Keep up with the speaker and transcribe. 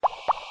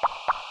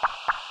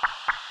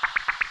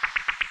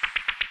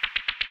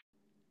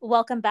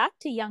Welcome back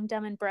to Young,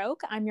 Dumb, and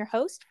Broke. I'm your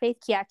host, Faith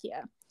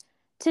Kiakia.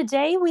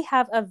 Today we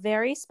have a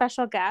very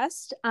special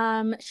guest.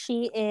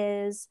 She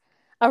is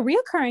a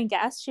reoccurring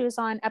guest. She was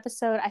on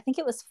episode, I think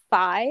it was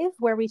 5,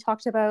 where we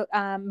talked about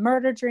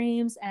murder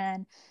dreams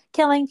and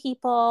killing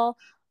people.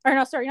 Or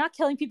no, sorry, not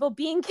killing people,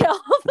 being killed.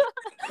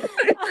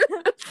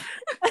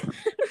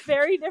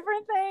 Very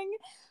different thing.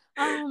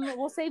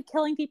 We'll save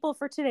killing people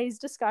for today's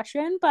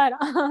discussion, but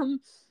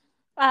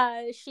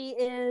she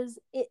is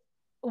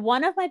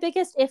one of my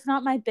biggest, if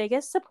not my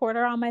biggest,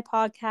 supporter on my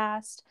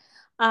podcast.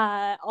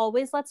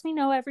 Always lets me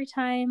know every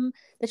time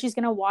that she's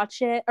gonna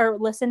watch it or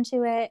listen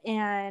to it,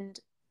 and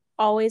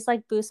always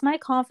like boost my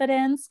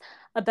confidence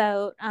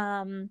about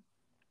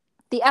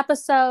the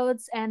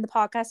episodes and the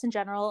podcast in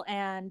general,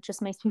 and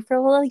just makes me feel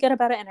really good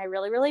about it. And I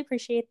really, really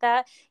appreciate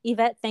that.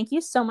 Evette, thank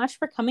you so much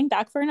for coming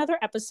back for another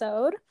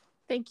episode.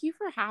 Thank you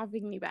for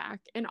having me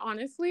back. And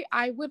honestly,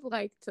 I would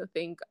like to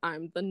think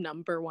I'm the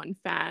number one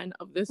fan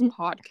of this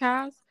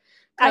podcast.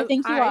 I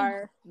think you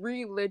are.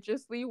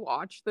 Religiously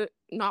I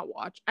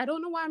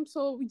don't know why I'm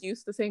so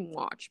used to saying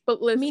watch,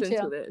 but listen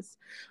to this.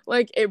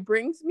 Like, it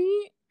brings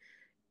me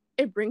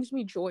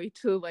joy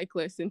to like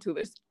listen to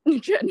this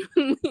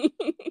genuinely.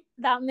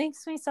 That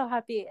makes me so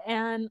happy.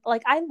 And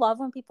like, I love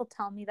when people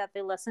tell me that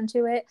they listen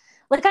to it.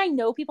 Like, I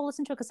know people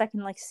listen to it because I can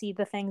like see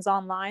the things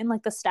online,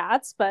 like the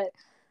stats, but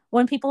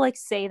when people like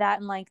say that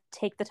and like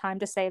take the time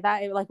to say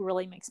that, it like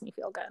really makes me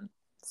feel good.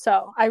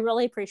 So I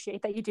really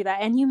appreciate that you do that.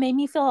 And you made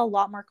me feel a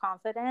lot more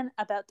confident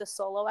about the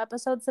solo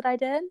episodes that I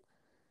did,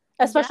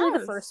 especially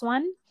the first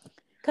one,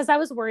 because I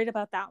was worried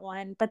about that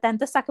one. But then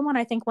the second one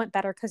I think went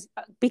better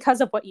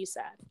because of what you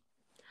said.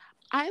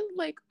 I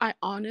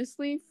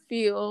honestly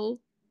feel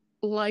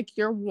like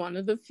you're one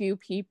of the few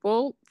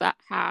people that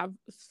have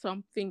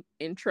something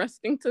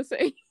interesting to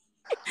say.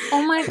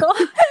 Oh my God.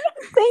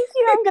 Thank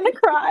you. I'm going to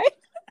cry.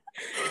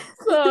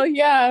 So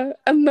yeah,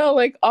 and no,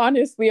 like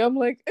honestly, I'm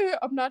like,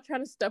 I'm not trying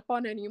to step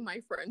on any of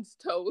my friends'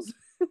 toes,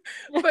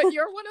 but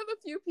you're one of the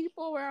few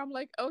people where I'm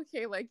like,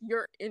 okay, like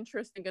you're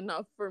interesting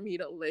enough for me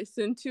to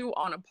listen to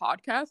on a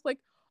podcast. Like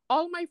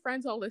all my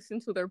friends, I'll listen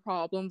to their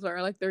problems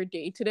or like their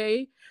day to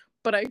day,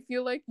 but I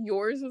feel like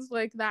yours is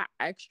like that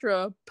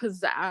extra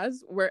pizzazz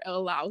where it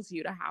allows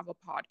you to have a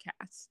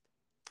podcast.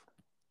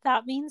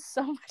 That means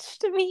so much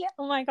to me.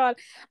 Oh my God,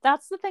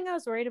 that's the thing I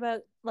was worried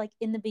about, like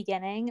in the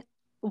beginning.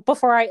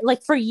 Before I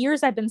like for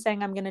years I've been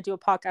saying I'm gonna do a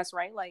podcast,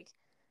 right? Like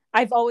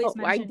I've always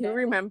mentioned I do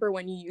remember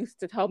when you used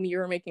to tell me you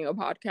were making a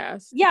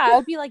podcast. Yeah, I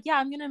would be like, yeah,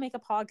 I'm gonna make a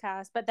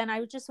podcast, but then I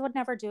would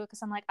never do it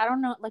because I'm like, I don't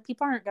know, like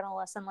people aren't gonna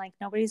listen, like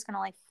nobody's gonna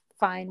like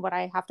find what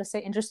I have to say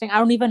interesting. I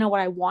don't even know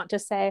what I want to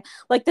say.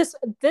 Like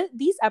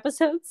these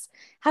episodes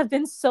have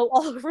been so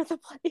all over the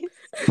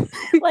place.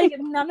 Like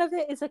none of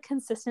it is a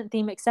consistent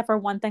theme except for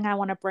one thing I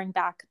want to bring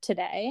back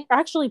today, or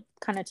actually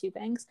kind of 2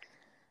 things.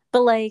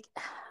 But like,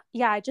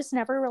 yeah, I just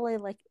never really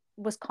like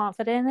was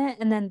confident in it.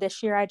 And then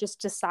this year I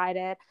just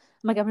decided, I'm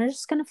like, I'm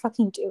just gonna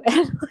fucking do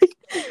it. Like,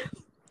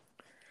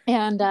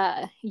 and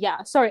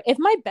yeah, sorry if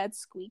my bed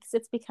squeaks,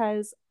 it's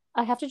because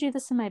I have to do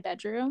this in my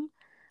bedroom,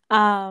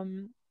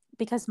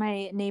 because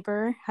my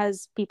neighbor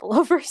has people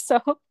over,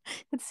 so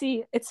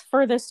it's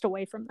furthest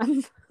away from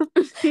them.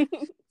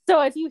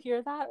 So if you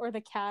hear that or the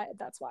cat,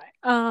 that's why.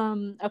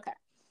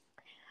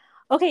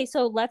 Okay,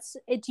 so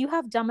do you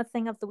have dumb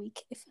thing of the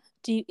week?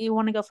 Do you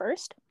want to go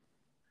first?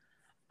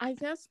 I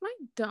guess my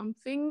dumb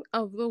thing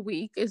of the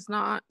week is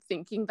not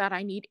thinking that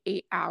I need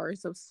 8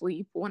 hours of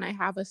sleep when I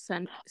have a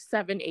 7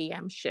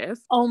 a.m.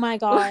 shift. Oh my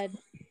God.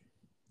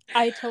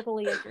 I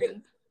totally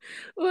agree.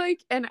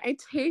 Like, and I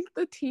take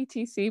the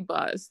TTC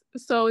bus.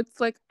 So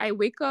it's like I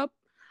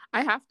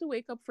have to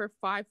wake up for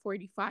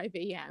 5:45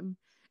 a.m.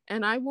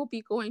 and I will be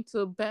going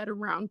to bed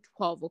around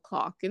 12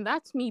 o'clock. And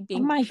that's me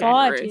being generous.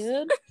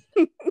 God,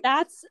 dude.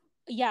 That's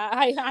yeah,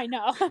 I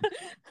know.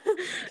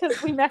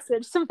 Because we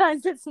message.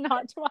 Sometimes it's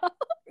not 12.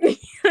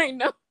 I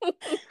know.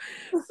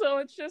 So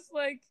it's just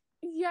like,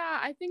 yeah,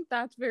 I think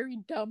that's very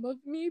dumb of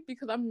me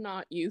because I'm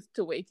not used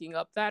to waking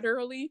up that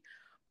early.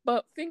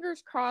 But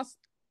fingers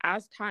crossed,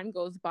 as time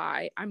goes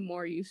by, I'm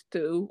more used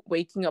to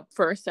waking up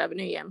for a 7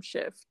 a.m.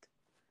 shift.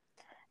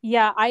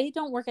 Yeah, I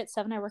don't work at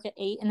 7. I work at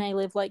 8, and I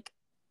live like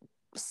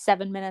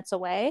 7 minutes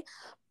away.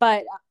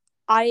 But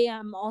I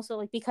am also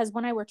like, because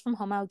when I worked from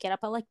home, I would get up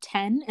at like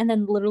 10 and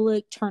then literally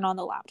like, turn on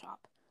the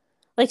laptop.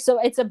 Like,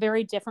 so it's a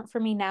very different for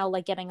me now,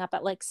 like getting up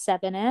at like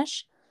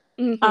 7-ish.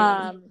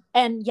 Mm-hmm.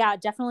 And yeah,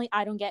 definitely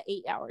I don't get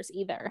 8 hours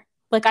either.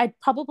 Like I'd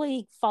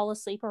probably fall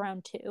asleep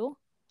around 2.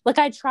 Like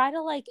I try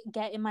to like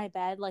get in my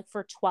bed like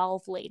for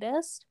 12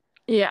 latest.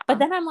 Yeah. But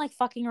then I'm like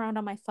fucking around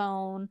on my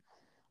phone,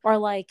 or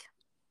like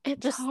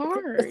it's just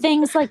hard.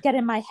 Things like get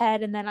in my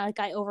head, and then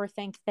like I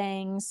overthink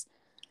things.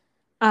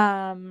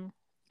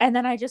 And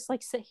then I just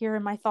like sit here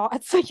in my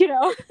thoughts, like,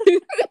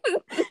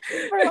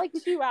 for like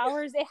 2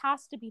 hours. It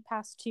has to be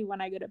past 2 when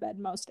I go to bed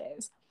most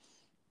days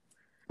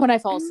when I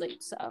fall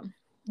asleep. So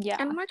yeah.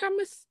 And like I'm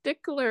a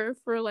stickler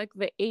for like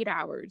the 8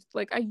 hours.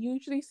 Like I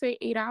usually say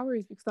 8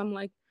 hours because I'm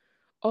like,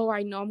 oh,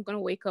 I know I'm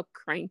gonna wake up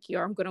cranky,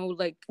 or I'm gonna,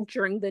 like,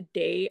 during the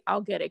day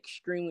I'll get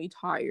extremely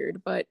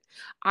tired, but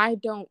I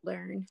don't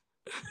learn.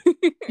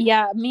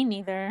 Yeah, me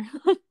neither.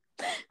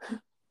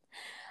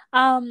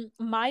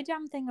 My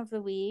dumb thing of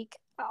the week,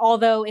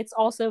 although it's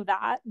also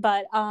that,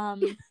 but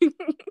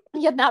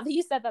yeah, now that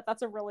you said that,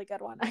 that's a really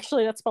good one.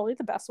 Actually, that's probably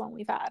the best one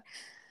we've had.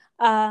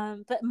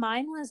 But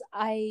mine was,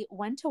 I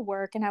went to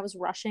work and I was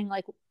rushing.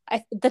 Like,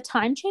 the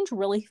time change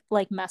really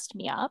like messed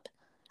me up.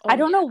 I Oh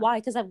don't know yeah. why,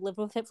 because I've lived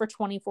with it for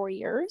 24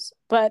 years,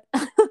 but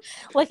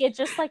like it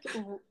just like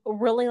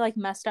really like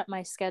messed up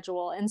my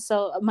schedule, and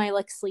so my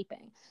like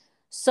sleeping.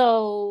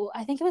 So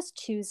I think it was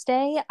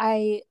Tuesday.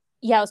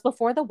 Yeah, it was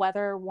before the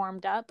weather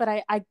warmed up, but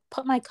I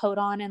put my coat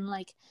on and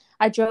like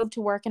I drove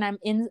to work,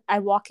 and I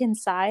walk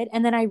inside,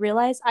 and then I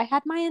realized I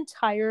had my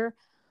entire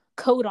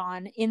coat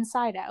on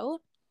inside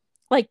out,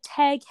 like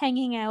tag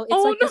hanging out. It's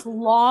Oh like this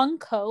long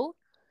coat.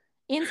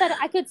 Inside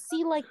I could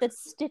see like the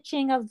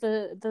stitching of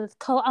the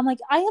coat. I'm like,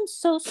 I am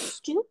so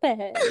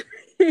stupid.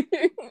 no.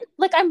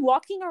 Like, I'm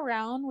walking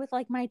around with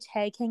like my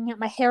tag hanging out.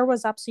 My hair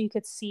was up so you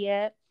could see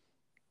it.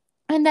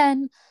 And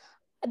then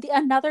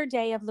another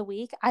day of the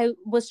week, I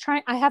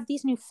have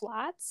these new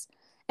flats,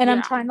 and I'm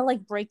Yeah. trying to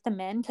like break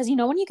them in, because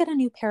when you get a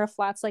new pair of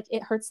flats, like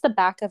it hurts the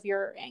back of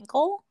your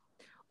ankle.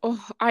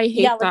 Oh, I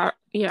Yeah, hate like, that.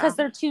 Yeah. because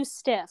they're too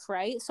stiff,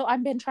 right? So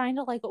I've been trying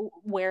to like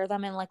wear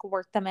them and like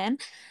work them in.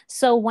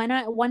 So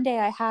one day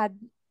I had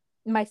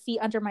my feet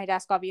under my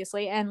desk,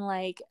 obviously, and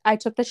like I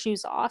took the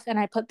shoes off and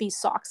I put these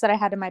socks that I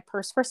had in my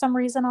purse for some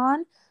reason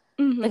on.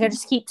 Like, I Mm-hmm.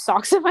 just keep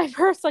socks in my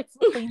purse, like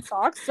clean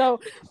socks. So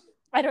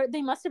I don't,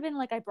 they must have been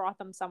like I brought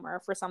them somewhere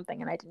for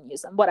something and I didn't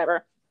use them,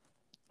 whatever.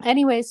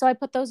 Anyway, so I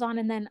put those on,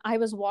 and then I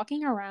was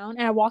walking around,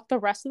 and I walked the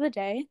rest of the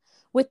day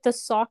with the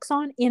socks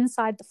on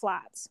inside the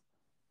flats.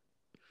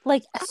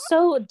 Like,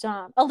 so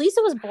dumb. At least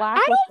it was black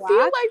I with don't feel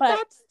black, like but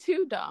that's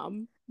too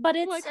dumb.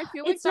 it's Like, I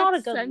feel like it's not a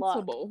that's good look.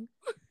 sensible.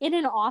 In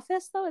an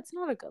office though, it's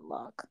not a good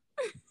look.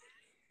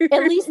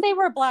 At least they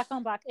were black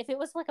on black. If it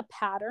was like a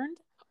patterned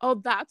Oh,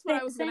 that's what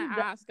I was gonna thing,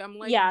 ask. I'm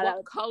like, yeah,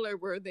 what color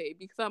were they?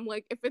 Because I'm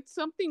like, if it's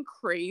something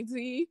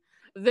crazy,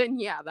 then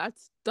yeah,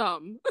 that's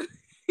dumb.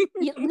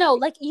 no,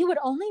 like you would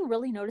only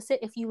really notice it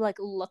if you like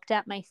looked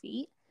at my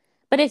feet.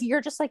 But if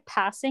you're just like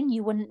passing,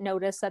 you wouldn't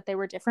notice that they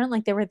were different.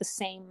 Like, they were the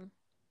same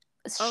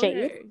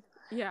shade. Okay.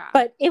 Yeah.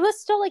 But it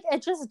was still like,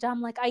 it's just dumb.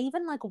 Like, I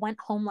even like went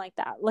home like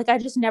that. Like, I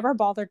just never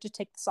bothered to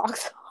take the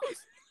socks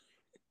off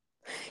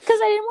because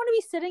I didn't want to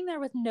be sitting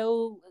there with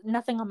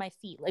nothing on my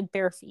feet, like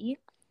bare feet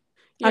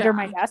under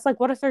my Yeah. desk.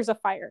 Like, what if there's a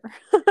fire?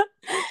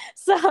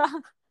 So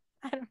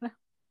I don't know.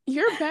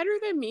 You're better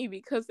than me,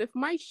 because if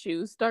my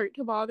shoes start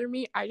to bother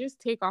me, I just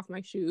take off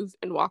my shoes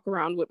and walk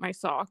around with my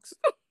socks.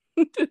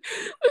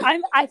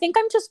 I think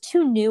I'm just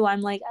too new.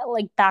 I'm like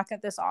back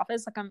at this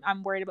office. Like,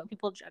 I'm worried about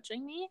people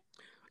judging me.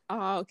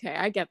 Oh, okay,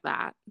 I get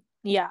that.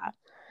 Yeah.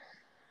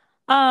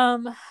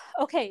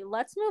 Okay,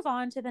 let's move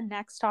on to the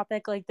next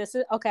topic. Like, this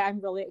is okay, I'm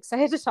really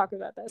excited to talk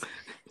about this.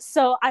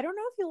 So I don't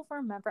know if you'll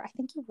remember. I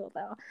think you will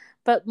though.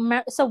 But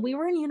so we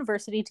were in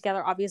university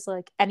together. Obviously,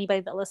 like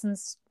anybody that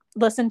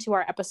listened to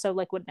our episode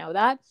like would know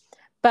that.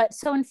 But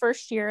so in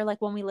first year,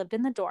 like when we lived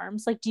in the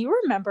dorms, like, do you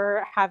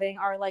remember having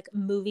our like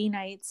movie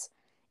nights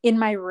in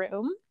my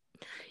room?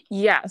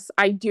 Yes,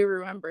 I do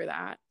remember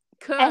that.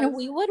 And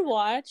we would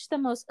watch the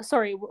most,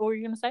 sorry, what were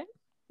you gonna say?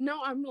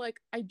 No, I'm like,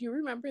 I do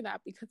remember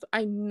that because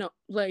I know,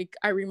 like,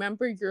 I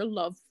remember your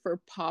love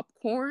for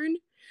popcorn.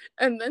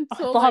 And then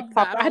so, like,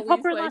 that I had always,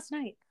 popcorn like, last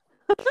night.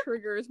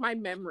 triggers my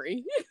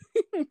memory.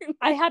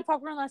 I had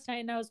popcorn last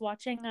night, and I was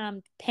watching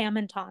Pam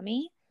and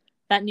Tommy,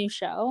 that new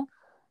show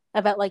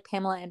about like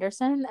Pamela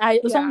Anderson.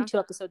 It was only Yeah. 2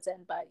 episodes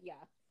in, but yeah.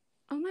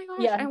 Oh my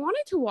gosh, Yeah. I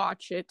wanted to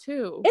watch it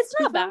too. It's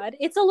not bad.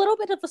 It's a little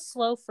bit of a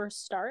slow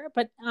first start,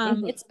 but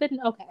it's been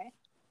okay.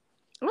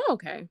 Oh,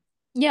 okay.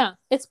 Yeah,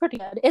 it's pretty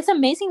good. It's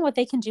amazing what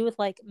they can do with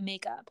like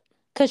makeup,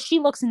 because she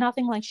looks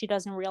nothing like she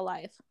does in real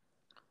life.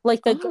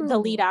 Like the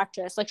lead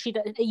actress, like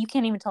you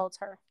can't even tell it's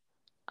her.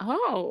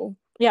 Oh.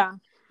 Yeah.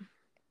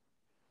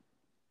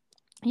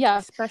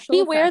 Yeah. Special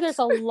Beware, effects. there's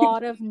a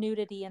lot of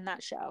nudity in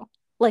that show.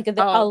 Like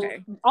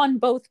Okay. on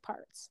both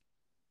parts.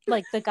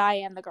 Like the guy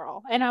and the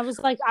girl. And I was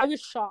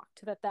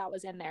shocked that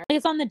was in there.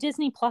 It's on the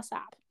Disney Plus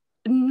app.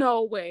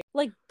 No way.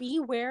 Like,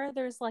 beware,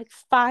 there's like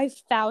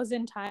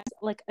 5,000 times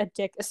like a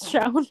dick is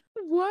shown.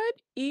 What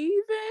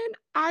even?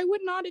 I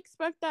would not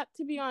expect that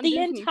to be on The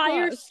Disney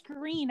entire Plus.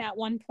 screen at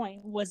one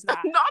point was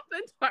that. Not the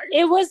entire.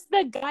 It was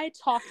the guy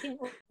talking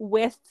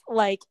with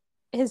like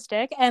his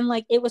dick, and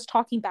like it was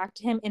talking back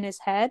to him in his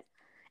head.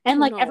 And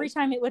like every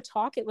time it would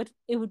talk, it would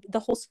the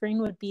whole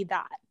screen would be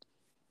that.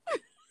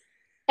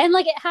 And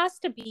like it has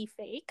to be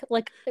fake,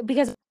 like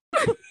because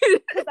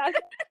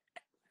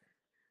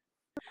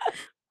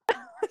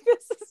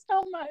this is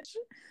so much.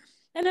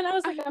 And then I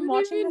was like, I'm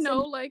watching even this.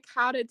 Know like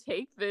how to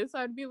take this.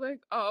 I'd be like,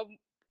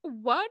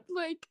 what?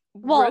 Like,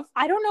 well,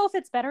 I don't know if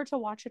it's better to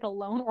watch it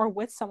alone or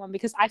with someone,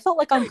 because I felt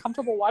like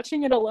uncomfortable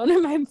watching it alone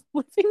in my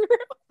living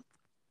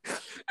room.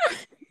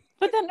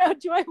 But then,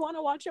 do I want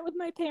to watch it with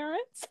my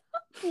parents?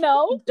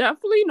 No,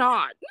 definitely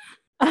not.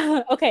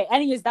 Okay,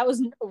 anyways, that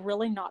was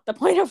really not the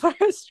point of what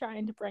I was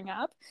trying to bring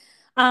up.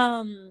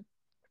 Um,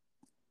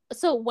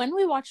 so when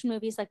we watched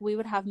movies, like we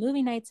would have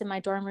movie nights in my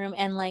dorm room,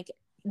 and like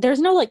there's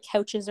no like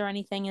couches or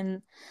anything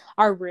in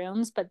our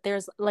rooms, but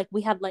there's like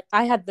we had like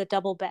I had the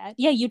double bed.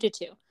 Yeah, you did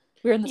too.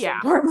 We were in the same Yeah.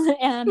 dorm,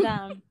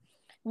 and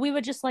we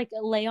would just like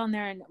lay on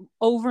there and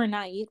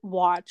overnight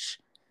watch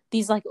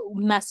these like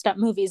messed up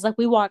movies. Like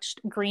we watched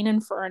Green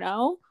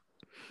Inferno,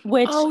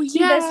 which Oh to this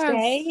yes.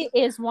 day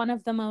is one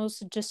of the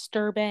most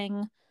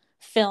disturbing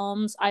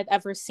films I've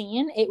ever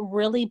seen. It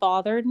really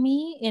bothered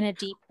me in a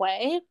deep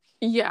way.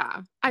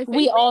 Yeah. I We think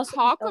we also,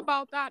 talk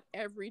about that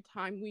every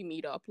time we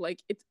meet up.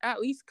 Like it at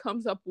least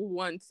comes up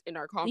once in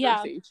our yeah,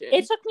 it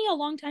conversation. took me a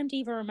long time to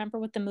even remember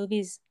what the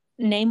movie's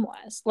name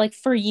was. Like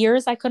for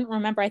years, I couldn't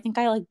remember. I think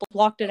I like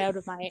blocked it out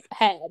of my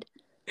head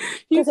You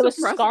because it was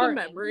suppress the scarring.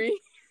 memory.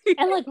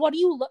 And like, what do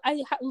you look?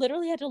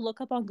 Literally had to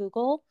look up on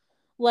Google,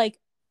 like,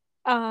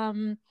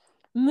 um,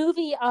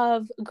 movie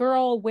of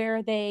girl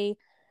where they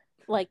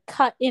like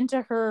cut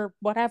into her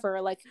whatever,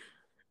 like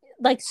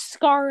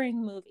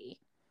scarring movie.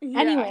 Yeah.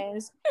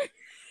 Anyways,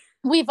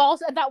 we've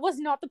also that was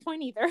not the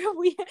point either.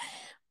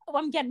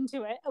 I'm getting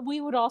to it.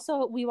 We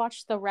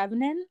watched The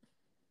Revenant.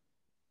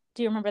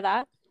 Do you remember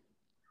that?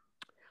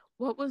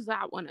 What was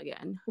that one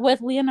again?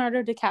 With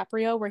Leonardo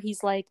DiCaprio, where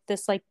he's like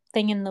this like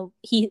thing in the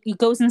he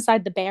goes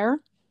inside the bear.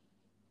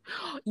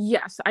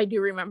 Yes, I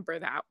do remember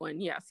that one.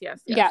 Yes,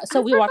 yes, yes. Yeah, I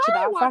so we forgot watched I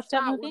that watched fucked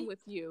up that one movie.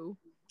 with you.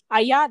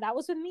 Yeah, that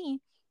was with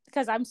me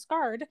because I'm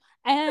scarred.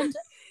 And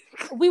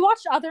we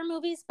watched other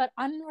movies, but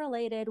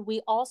unrelated.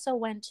 We also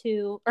went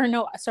to, or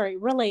no, sorry,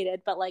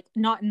 related, but like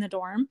not in the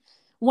dorm.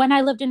 When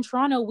I lived in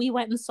Toronto, we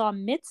went and saw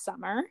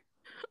Midsummer,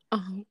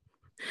 Oh.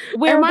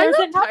 where Am I there's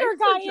the another type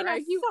guy to in a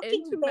drag you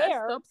fucking into messed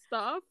bear. up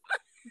stuff?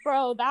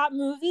 Bro, that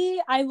movie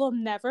I will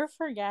never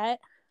forget.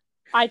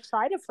 I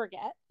try to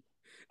forget,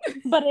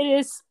 but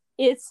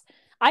it's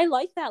I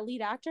like that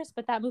lead actress,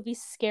 but that movie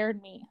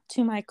scared me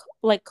to my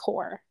like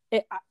core.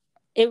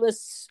 It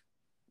was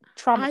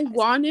I traumatizing.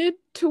 wanted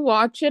to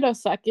watch it a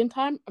second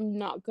time. I'm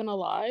not gonna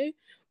lie,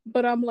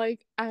 but I'm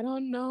like, I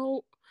don't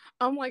know.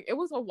 I'm like, it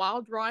was a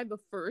wild ride the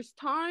first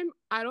time.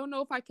 I don't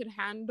know if I could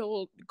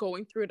handle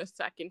going through it a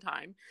second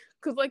time.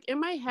 Cause like in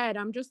my head,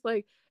 I'm just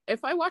like,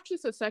 if I watch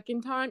this a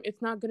second time,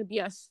 it's not gonna be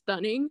as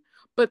stunning.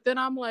 But then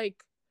I'm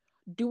like,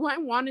 do I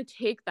want to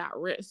take that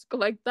risk?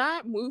 Like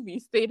that movie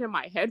stayed in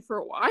my head for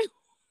a while.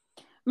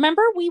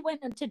 Remember we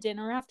went to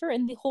dinner after,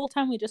 and the whole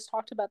time we just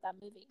talked about that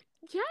movie.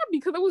 Yeah,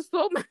 because it was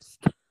so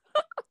messed up.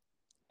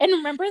 And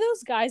remember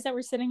those guys that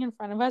were sitting in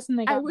front of us and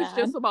they I got was mad?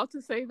 just about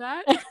to say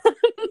that.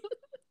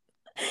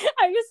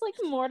 I was like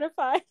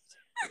mortified.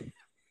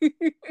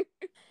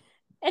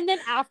 And then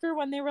after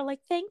when they were like,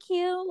 thank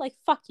you, like,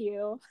 fuck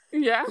you.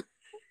 Yeah.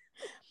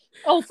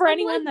 Oh, for I'm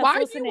anyone like, that's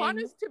why do you want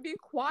listening, us to be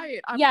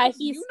quiet? I'm yeah, like,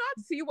 do you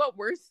not see what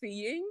we're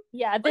seeing?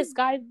 yeah, Like, this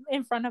guy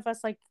in front of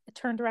us like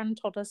turned around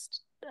and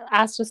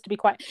asked us to be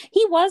quiet.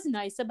 He was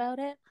nice about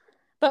it,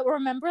 but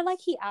remember, like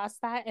he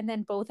asked that, and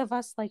then both of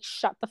us like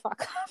shut the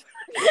fuck up,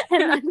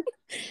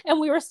 and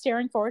we were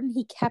staring forward, and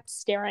he kept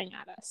staring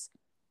at us.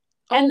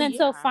 And oh then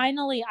so yeah.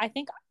 finally, I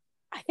think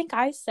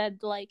I said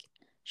like,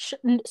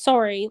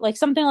 sorry, like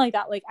something like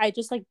that. Like I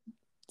just like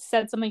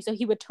said something so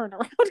he would turn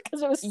around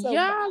because it was so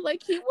Yeah, bad.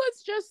 like he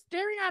was just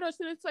staring at us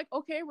and it's like,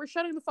 okay, we're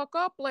shutting the fuck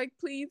up. Like,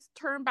 please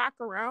turn back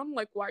around.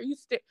 Like, why are you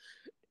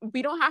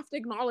we don't have to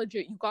acknowledge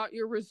it. You got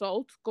your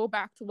results. Go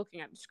back to looking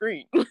at the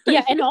screen.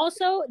 Yeah, and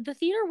also the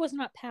theater was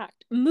not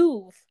packed.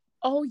 Move.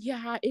 Oh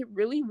yeah, it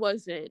really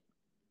wasn't.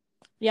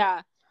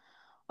 Yeah.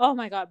 Oh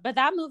my god, but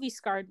that movie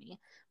scarred me.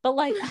 But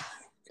like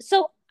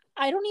so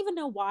I don't even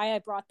know why I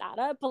brought that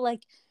up, but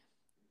like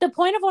the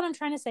point of what I'm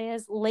trying to say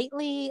is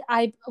lately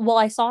I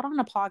saw it on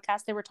a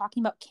podcast. They were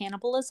talking about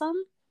cannibalism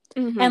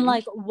and Mm-hmm.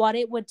 like what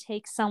it would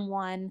take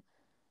someone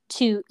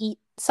to eat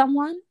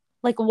someone.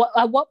 Like what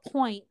at what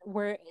point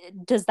where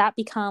does that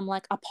become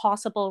like a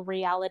possible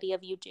reality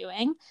of you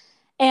doing?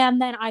 And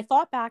then I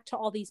thought back to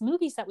all these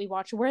movies that we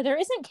watch where there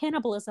isn't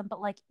cannibalism, but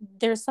like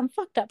there's some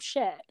fucked up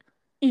shit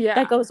that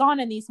Yeah. goes on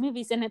in these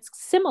movies, and it's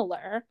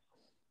similar,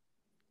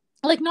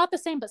 like not the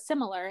same but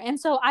similar. And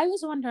so I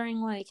was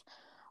wondering like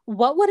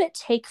what would it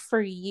take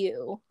for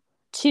you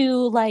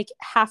to like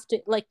have to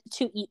like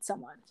to eat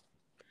someone,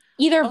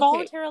 either Okay.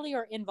 voluntarily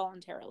or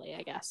involuntarily,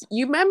 I guess.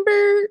 You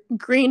remember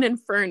Green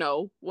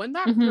Inferno when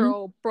that Mm-hmm.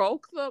 girl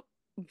broke the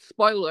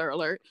spoiler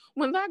alert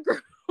when that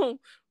girl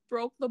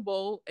broke the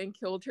bowl and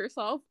killed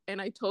herself,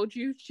 and I told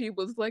you she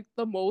was like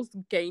the most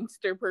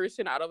gangster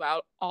person out of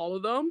all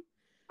of them.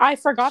 I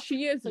forgot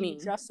She is that you me.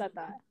 just said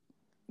that.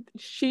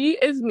 She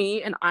is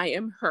me, and I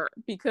am her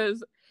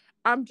because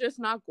I'm just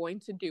not going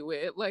to do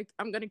it. Like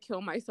I'm gonna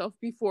kill myself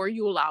before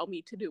you allow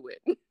me to do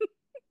it.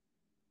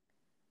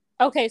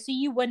 Okay, so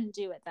you wouldn't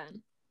do it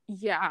then.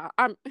 Yeah,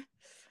 I'm.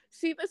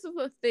 See, this is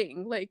the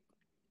thing. Like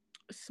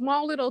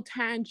small little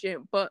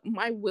tangent, but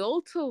my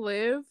will to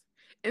live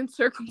in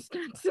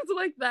circumstances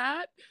like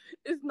that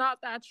is not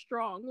that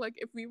strong. Like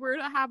if we were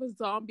to have a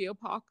zombie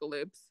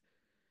apocalypse,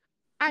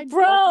 I don't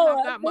have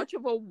Bro, that much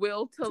of a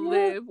will to dude.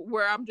 live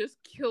where I'm just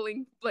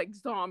killing like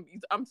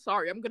zombies. I'm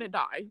sorry, I'm gonna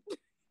die.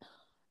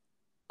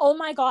 Oh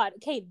my God.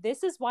 Okay,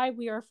 this is why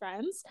we are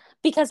friends.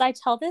 Because I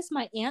tell this,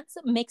 my aunt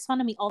makes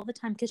fun of me all the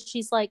time because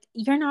she's like,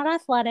 you're not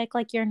athletic.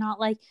 Like, you're not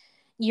like,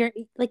 you're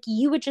like,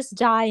 you would just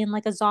die in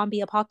like a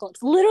zombie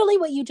apocalypse. Literally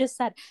what you just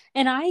said.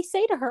 And I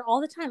say to her all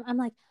the time, I'm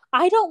like,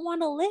 I don't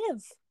want to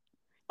live.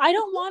 I Who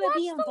don't want to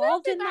be wants to live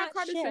involved in in that that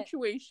kind of shit.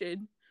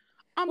 situation?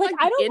 I'm Like, like,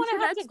 I the don't want to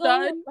have to internet's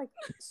go, done. like,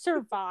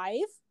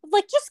 survive.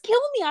 Like, just kill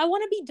me. I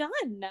want to be done.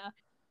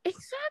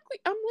 Exactly.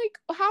 I'm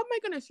like, how am I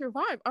gonna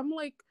survive? I'm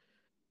like,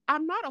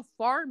 I'm not a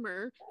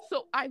farmer,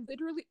 so I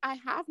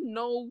have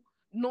no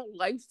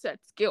life set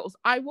skills.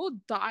 I will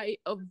die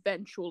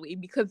eventually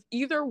because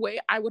either way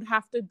I would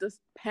have to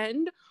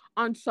depend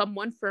on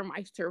someone for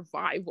my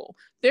survival.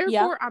 Yep.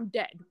 Therefore, I'm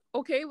dead.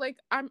 Okay? Like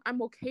I'm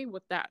okay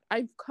with that.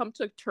 I've come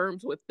to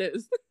terms with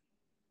this.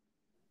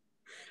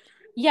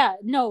 Yeah,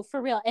 no,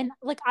 for real. And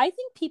like I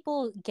think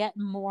people get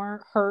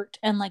more hurt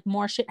and like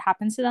more shit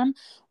happens to them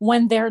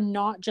when they're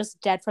not just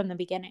dead from the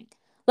beginning.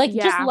 Like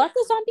just Yeah. let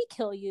the zombie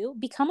kill you,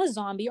 become a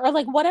zombie or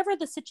like whatever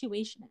the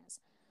situation is.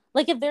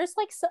 Like if there's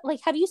like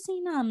like have you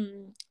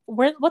seen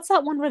where what's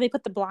that one where they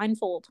put the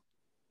blindfold?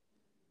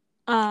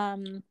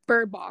 Um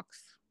Bird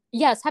box.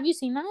 yes, have you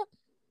seen that?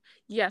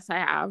 Yes, I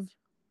have.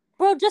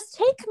 Bro, just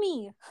take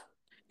me.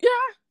 Yeah.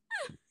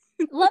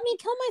 Let me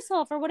kill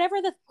myself or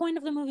whatever the point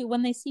of the movie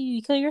when they see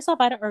you kill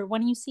yourself, I don't or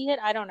when you see it,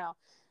 I don't know.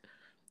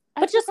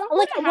 I But just forgot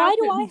like, what why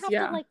do I happens. have to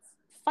Yeah. like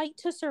fight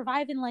to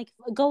survive and like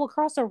go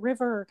across a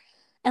river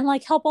and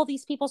like help all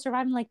these people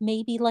survive and like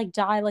maybe like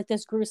die like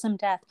this gruesome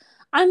death?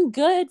 I'm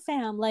good,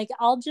 fam. Like,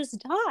 I'll just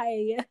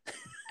die.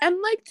 And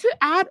like to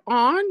add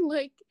on,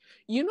 like,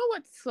 you know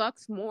what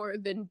sucks more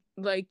than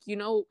like,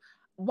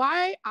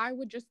 why I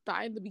would just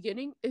die in the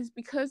beginning is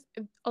because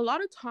a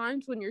lot of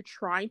times when you're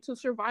trying to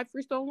survive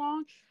for so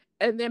long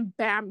and then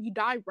bam, you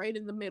die right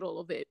in the middle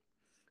of it.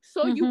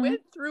 So you Mm-hmm.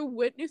 went through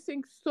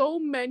witnessing so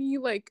many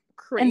like And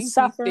crazy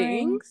suffering.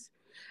 things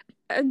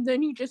and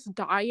then you just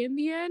die in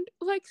the end.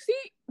 Like,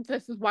 see,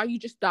 this is why you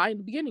just die in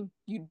the beginning.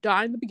 You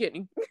die in the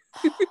beginning.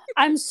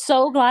 I'm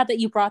so glad that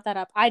you brought that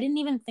up. I didn't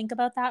even think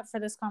about that for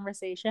this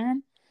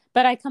conversation,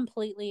 but I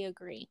completely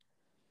agree.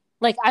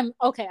 Like, I'm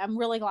okay. I'm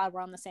really glad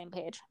we're on the same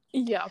page.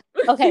 Yeah.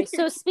 Okay,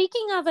 so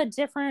speaking of a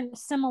different,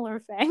 similar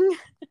thing,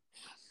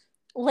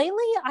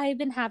 lately I've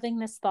been having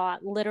this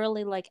thought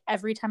literally like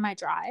every time I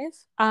drive,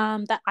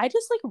 that I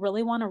just like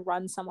really want to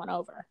run someone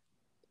over.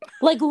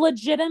 Like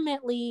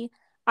legitimately,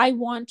 I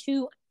want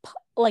to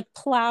like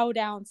plow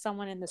down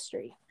someone in the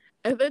street.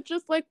 And then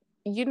just like,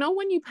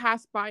 when you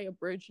pass by a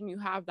bridge and you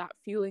have that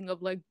feeling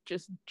of like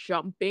just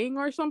jumping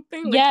or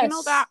something, like,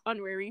 Yes. that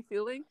unwary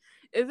feeling?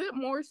 Is it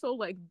more so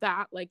like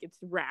that, like it's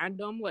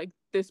random, like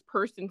this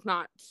person's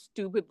not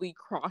stupidly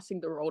crossing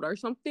the road or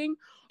something?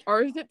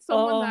 Or is it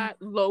someone Oh,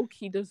 that low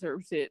key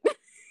deserves it?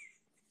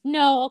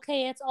 no,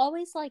 okay. It's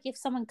always like if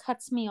someone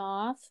cuts me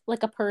off,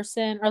 like a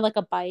person or like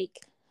a bike,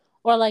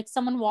 or like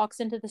someone walks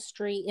into the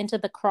street, into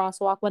the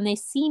crosswalk, when they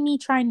see me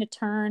trying to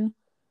turn,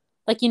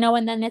 like,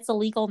 and then it's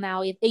illegal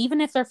now.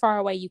 Even if they're far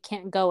away, you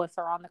can't go if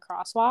they're on the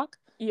crosswalk.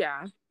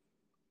 Yeah.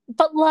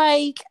 But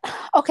like,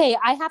 okay,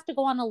 I have to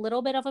go on a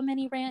little bit of a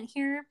mini rant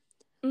here.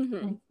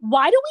 Mm-hmm.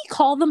 Why do we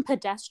call them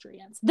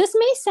pedestrians? This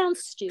may sound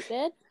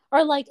stupid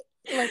or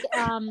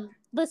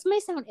this may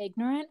sound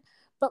ignorant,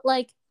 but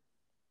like,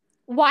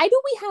 why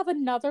do we have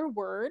another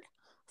word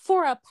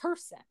for a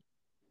person?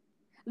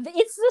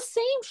 It's the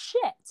same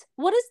shit.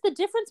 What is the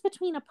difference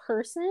between a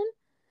person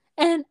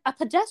and a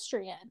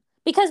pedestrian?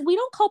 Because we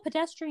don't call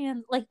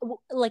pedestrians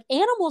like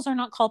animals are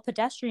not called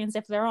pedestrians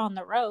if they're on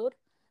the road.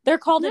 They're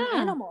called an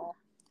Yeah. animal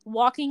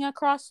walking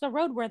across the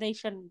road where they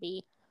shouldn't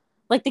be.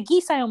 Like the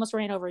geese I almost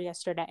ran over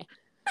yesterday,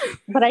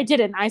 but I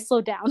didn't. I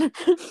slowed down.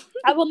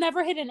 I will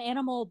never hit an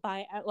animal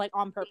by like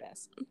on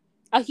purpose.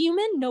 A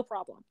human, no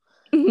problem.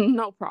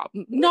 No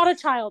problem. Not a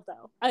child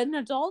though. An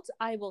adult,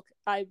 I will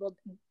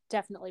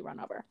definitely run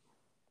over.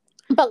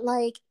 But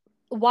like,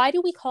 why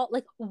do we call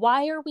like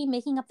why are we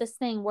making up this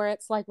thing where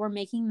it's like we're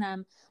making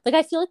them like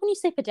I feel like when you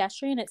say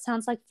pedestrian it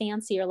sounds like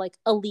fancy or like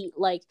elite,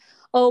 like,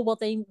 oh well,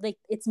 they like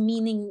it's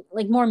meaning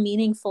like more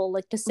meaningful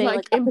like to say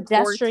Like like a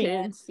pedestrian.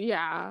 importance.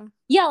 Yeah.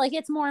 Yeah, like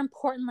it's more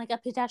important, like a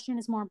pedestrian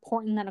is more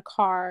important than a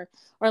car,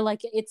 or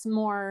like it's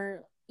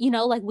more,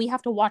 like we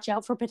have to watch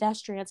out for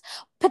pedestrians.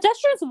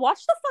 Pedestrians, watch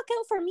the fuck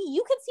out for me.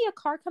 You can see a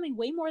car coming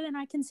way more than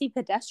I can see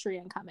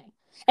pedestrian coming.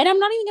 And I'm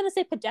not even going to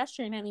say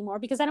pedestrian anymore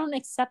because I don't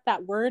accept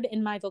that word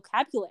in my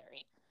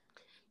vocabulary.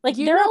 Like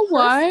You they're a know person.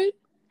 what?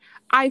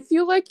 I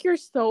feel like you're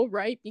so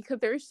right because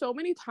there's so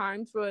many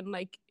times when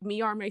like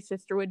me or my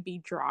sister would be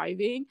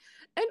driving,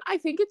 and I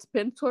think it's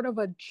been sort of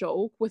a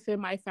joke within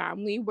my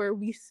family where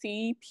we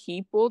see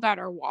people that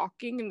are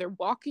walking and they're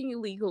walking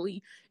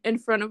illegally in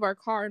front of our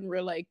car and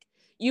we're like,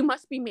 you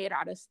must be made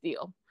out of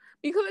steel.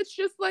 Because it's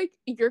just like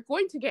you're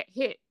going to get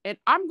hit and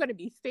I'm going to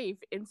be safe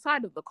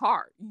inside of the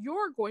car.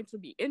 You're going to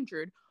be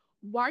injured.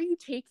 Why are you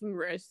taking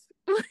risks?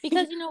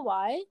 Because you know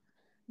why?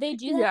 They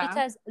do that Yeah.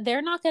 because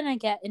they're not going to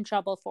get in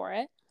trouble for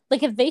it.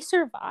 Like, if they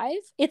survive,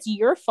 it's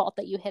your fault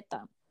that you hit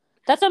them.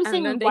 That's what I'm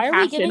And then saying. they Why are we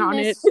cash in giving on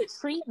it. this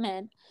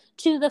treatment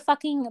to the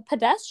fucking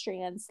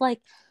pedestrians?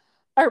 Like,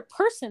 or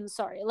persons,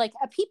 sorry, like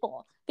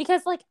people.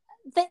 Because, like,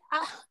 they,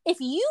 if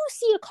you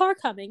see a car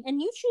coming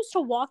and you choose to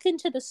walk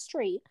into the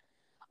street,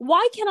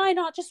 why can I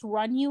not just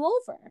run you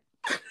over?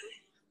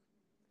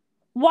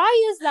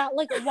 Why is that?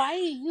 Like, why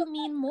do you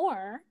mean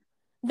more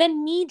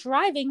than me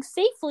driving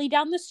safely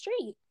down the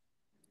street?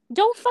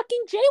 Don't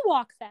fucking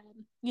jaywalk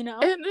then, you know?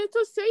 And it's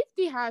a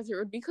safety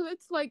hazard because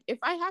it's like, if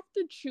I have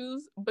to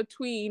choose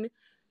between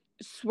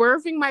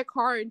swerving my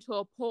car into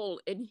a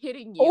pole and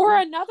hitting you, or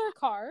another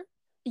car.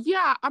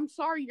 Yeah, I'm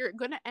sorry, you're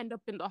gonna end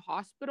up in the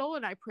hospital,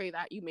 and I pray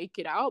that you make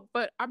it out,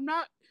 but I'm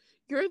not,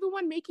 you're the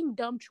one making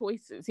dumb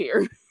choices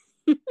here.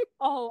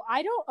 Oh,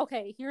 I don't.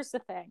 Okay, here's the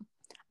thing.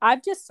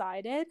 I've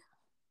decided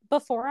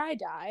before I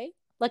die,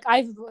 like,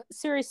 I've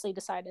seriously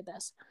decided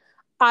this.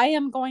 I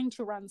am going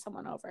to run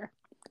someone over.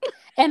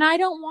 And I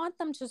don't want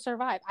them to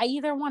survive. I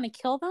either want to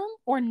kill them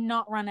or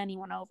not run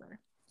anyone over.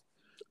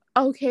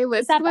 Okay,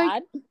 Is that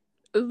bad?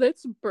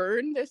 let's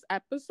burn this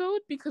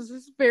episode because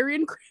it's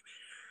very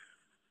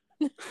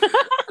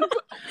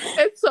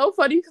it's so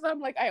funny because I'm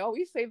like, I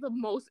always say the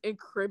most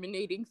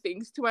incriminating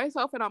things to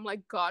myself, and I'm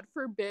like, God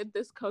forbid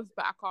this comes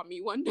back on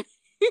me one day.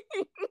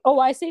 Oh,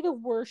 I say the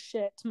worst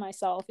shit to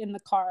myself in the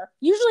car.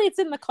 Usually it's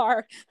in the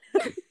car.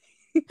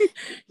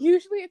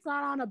 Usually it's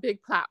not on a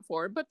big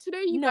platform, but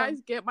today you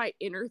guys get my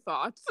inner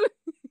thoughts.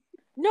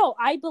 No,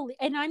 I believe,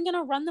 and I'm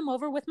gonna run them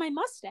over with my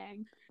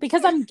Mustang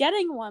because I'm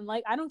getting one.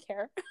 Like, I don't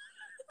care.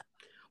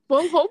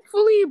 Well,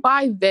 hopefully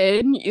by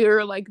then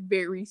you're like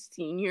very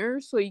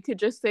senior, so you could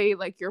just say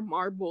like your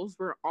marbles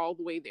were all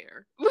the way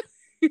there.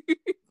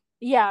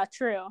 Yeah,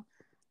 true.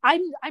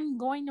 I'm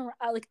going to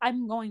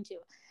I'm going to.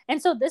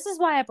 And so this is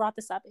why I brought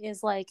this up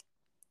is like,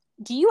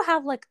 do you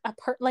have like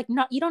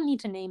not, you don't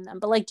need to name them,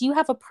 but like, do you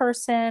have a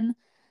person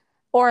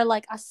or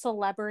like a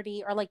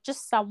celebrity or like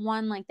just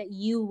someone like that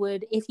you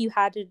would, if you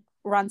had to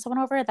run someone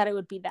over, that it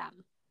would be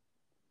them?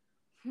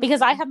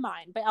 Because I have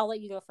mine, but I'll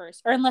let you go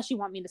first, or unless you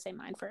want me to say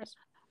mine first.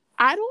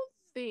 I don't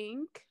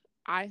think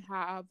I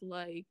have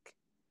like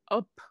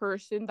a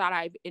person that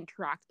I've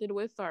interacted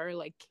with or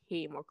like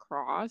came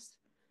across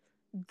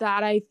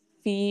that I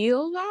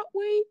feel that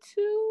way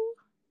to.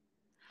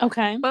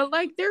 Okay. But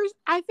like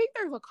I think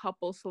there's a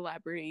couple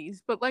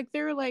celebrities, but like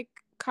they're like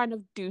kind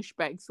of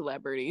douchebag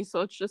celebrities,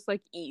 so it's just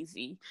like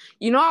easy.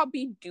 You know, I'll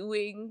be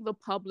doing the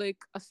public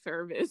a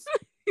service.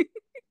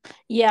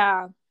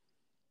 Yeah.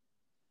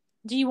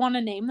 Do you want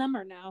to name them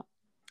or no?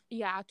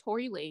 Yeah,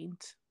 Tory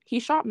Lanez. He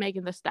shot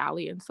Megan Thee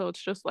Stallion, so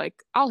it's just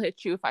like, I'll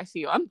hit you if I see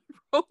you on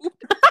the road.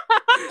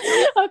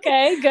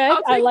 Okay,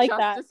 good. I like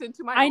that.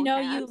 Into my I own know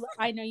hands.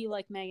 I know you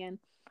like Megan.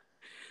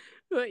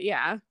 But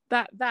yeah,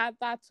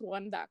 that's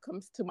one that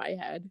comes to my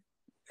head.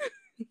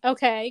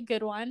 Okay,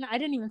 good one. I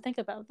didn't even think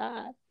about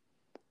that.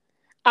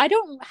 I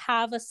don't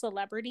have a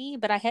celebrity,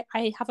 but I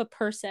have a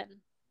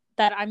person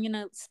that I'm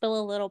gonna spill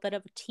a little bit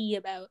of tea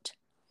about.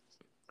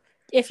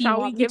 If you Shall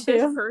we want me give to.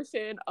 this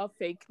person a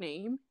fake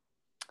name?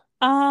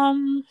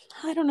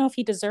 I don't know if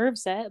he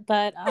deserves it,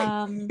 but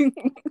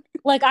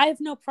like, I have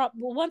no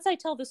problem. Once I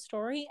tell the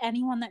story,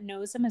 anyone that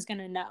knows him is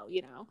gonna know,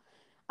 you know.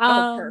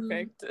 Oh,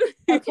 perfect.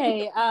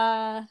 Okay,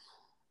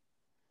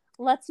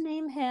 let's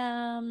name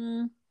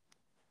him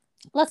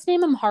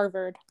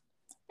Harvard,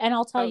 and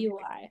I'll tell you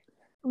why.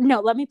 No,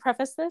 let me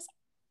preface this.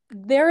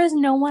 There is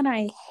no one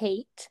I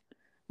hate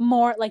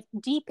more, like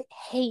deep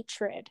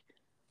hatred,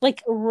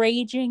 like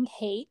raging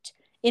hate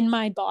in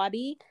my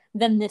body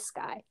than this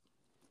guy.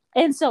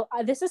 And so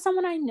this is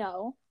someone I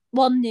knew.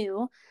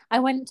 I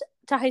went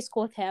to high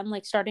school with him,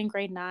 like starting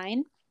grade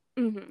 9.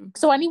 Mm-hmm.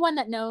 So anyone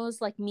that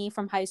knows like me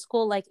from high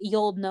school, like,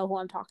 you'll know who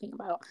I'm talking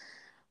about.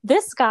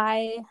 This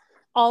guy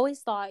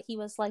always thought he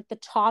was like the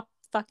top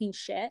fucking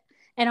shit,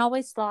 and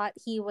always thought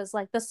he was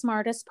like the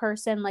smartest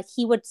person. Like,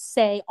 he would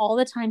say all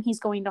the time he's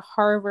going to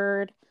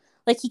Harvard.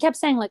 Like, he kept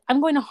saying like, I'm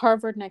going to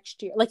Harvard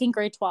next year, like in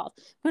grade 12.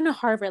 I'm going to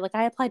Harvard. Like,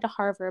 I applied to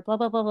Harvard, blah,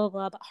 blah, blah, blah,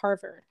 blah, but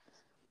Harvard.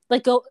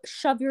 Like, go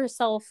shove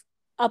yourself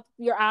up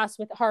your ass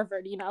with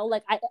Harvard, you know?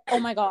 Like, oh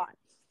my God.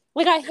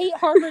 Like, I hate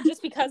Harvard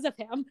just because of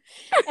him.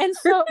 And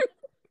so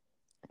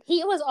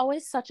he was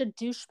always such a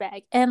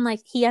douchebag. And like,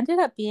 he ended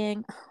up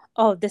being,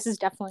 oh, this is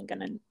definitely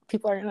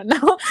people are gonna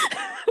know.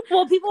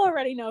 Well, people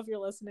already know if you're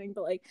listening,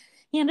 but like,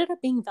 he ended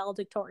up being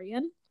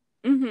valedictorian.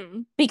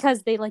 Mm-hmm.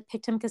 Because they like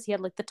picked him because he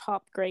had like the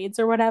top grades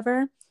or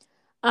whatever.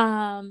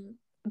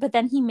 But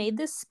then he made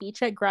this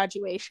speech at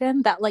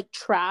graduation that like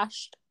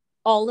trashed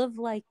all of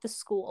like the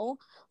school,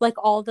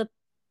 like all the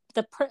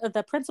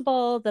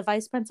principal, the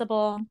vice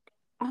principal,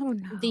 Oh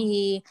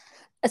no.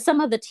 some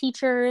of the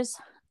teachers.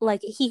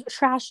 Like, he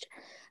trashed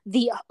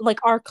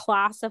our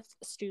class of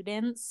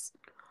students.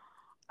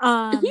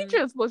 He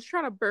just was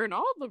trying to burn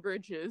all the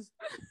bridges.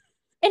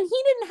 And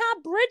he didn't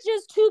have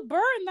bridges to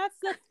burn. That's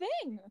the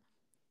thing.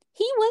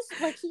 He was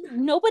like,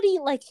 nobody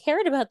like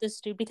cared about this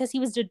dude because he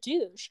was a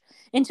douche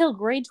until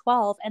grade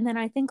 12. And then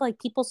I think like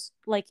people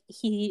like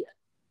he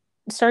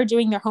started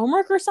doing their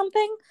homework or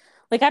something.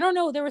 Like, I don't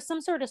know, there was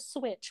some sort of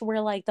switch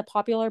where like the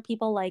popular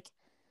people like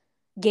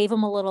gave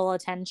him a little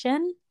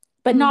attention,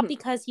 but not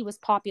because he was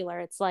popular.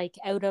 It's like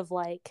out of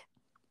like,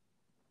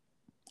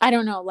 I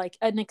don't know, like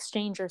an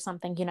exchange or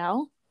something, you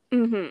know?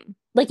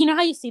 Like, you know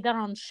how you see that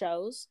on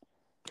shows?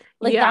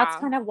 Like, that's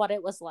kind of what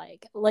it was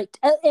like. Like,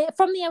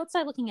 from the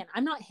outside looking in.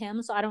 I'm not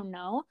him, so I don't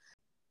know.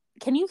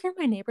 Can you hear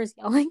my neighbors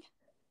yelling?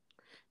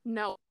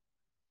 No.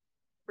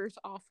 There's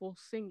awful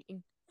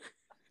singing.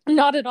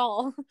 Not at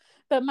all.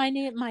 But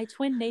my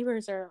twin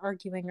neighbors are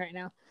arguing right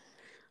now.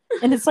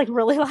 And it's like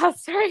really loud.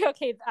 Sorry.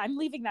 Okay, I'm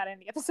leaving that in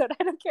the episode.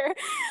 I don't care.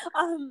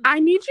 I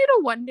need you to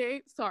one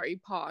day, sorry,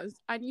 pause.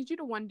 I need you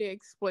to one day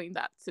explain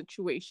that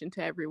situation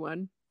to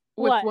everyone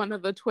with one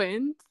of the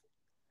twins.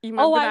 You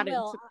remember I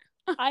will.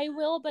 I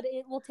will, but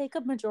it will take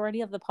a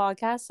majority of the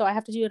podcast, so I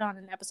have to do it on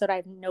an episode. I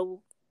have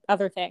no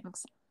other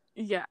things.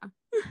 Yeah.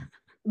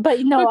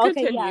 But no, but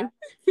okay, continue.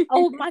 Yeah.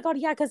 Oh my god,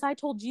 yeah, because I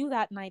told you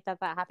that night that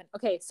happened.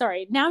 Okay,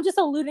 sorry. Now I'm just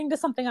alluding to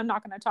something I'm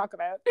not going to talk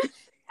about.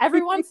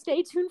 Everyone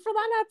stay tuned for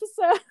that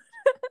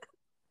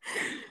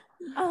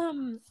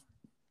episode.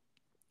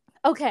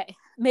 Okay,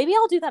 maybe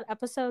I'll do that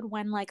episode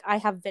when like I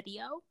have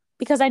video,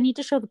 because I need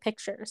to show the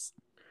pictures.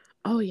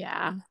 Oh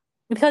yeah.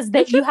 Because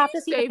you have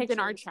to see the pictures in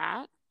our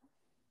chat.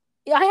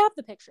 Yeah, I have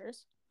the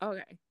pictures.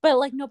 Okay. But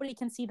like nobody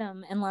can see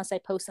them unless I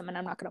post them, and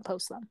I'm not going to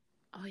post them.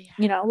 Oh yeah.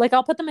 You know, like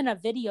I'll put them in a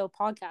video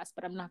podcast,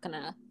 but I'm not going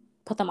to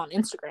put them on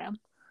Instagram.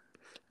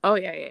 Oh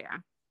yeah.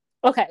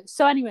 Okay,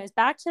 so anyways,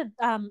 back to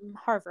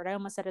Harvard. I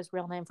almost said his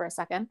real name for a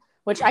second,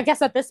 which I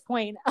guess at this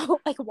point,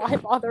 like, why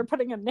bother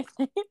putting a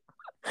nickname?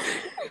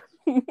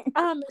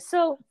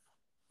 So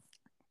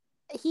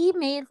he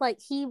made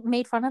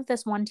fun of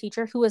this one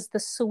teacher who was the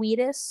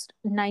sweetest,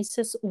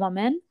 nicest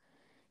woman.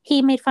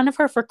 He made fun of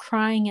her for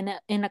crying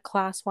in a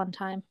class one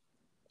time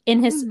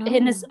in his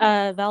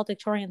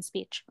valedictorian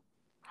speech.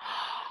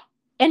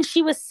 And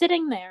she was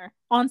sitting there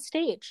on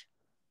stage.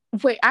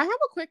 Wait, I have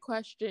a quick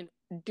question.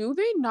 Do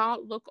they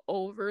not look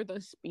over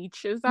the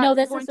speeches that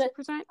they're going to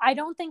present? I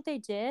don't think they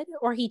did,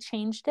 or he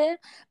changed it,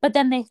 but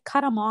then they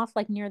cut him off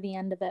like near the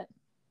end of it.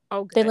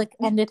 Okay. They like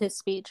ended his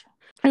speech.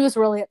 It was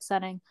really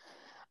upsetting.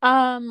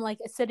 Like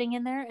sitting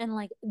in there, and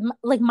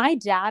like my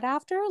dad,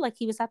 after, like,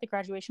 he was at the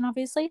graduation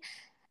obviously,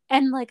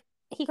 and like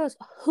he goes,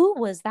 "Who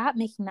was that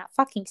making that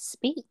fucking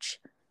speech?"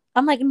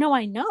 I'm like, "No,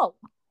 I know.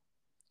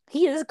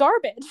 He is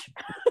garbage."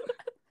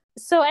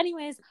 So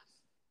anyways,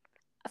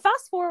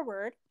 fast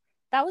forward,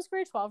 that was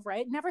grade 12,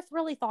 right? Never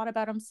really thought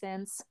about him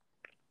since.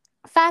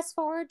 Fast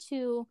forward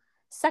to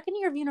second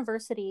year of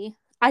university,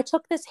 I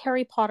took this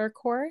Harry Potter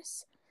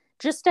course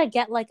just to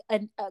get like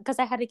because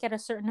I had to get a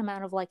certain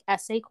amount of like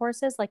essay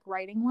courses, like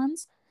writing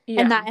ones.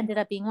 Yeah. And that ended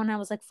up being one. I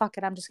was like, fuck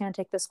it, I'm just going to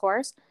take this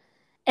course.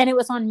 And it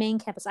was on main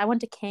campus. I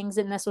went to King's,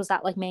 and this was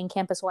at like main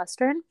campus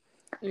Western.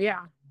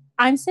 Yeah.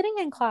 I'm sitting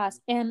in class,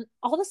 and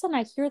all of a sudden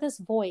I hear this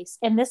voice,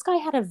 and this guy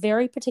had a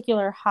very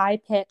particular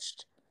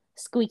high-pitched,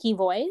 squeaky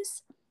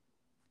voice.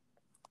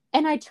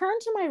 And I turn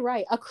to my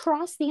right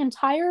across the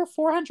entire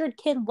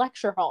 400-kid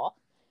lecture hall,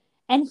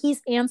 and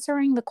he's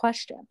answering the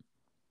question.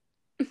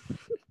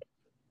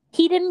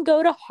 He didn't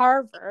go to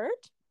Harvard.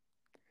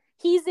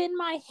 He's in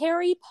my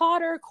Harry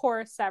Potter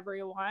course,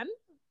 everyone.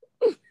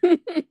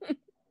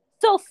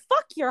 So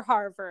fuck your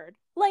Harvard.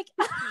 Like...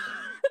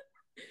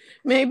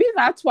 Maybe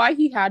that's why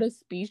he had a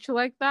speech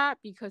like that,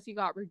 because he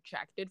got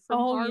rejected from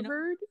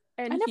Harvard,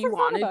 and he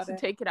wanted to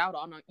take it out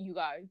on you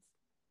guys.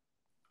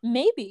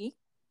 Maybe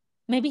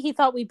he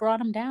thought we brought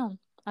him down.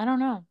 I don't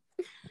know.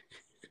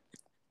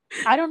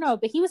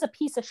 But he was a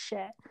piece of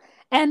shit.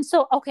 And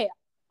so, okay,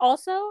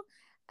 also,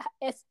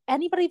 if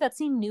anybody that's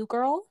seen New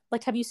Girl,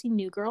 like, have you seen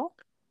New Girl?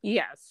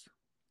 Yes.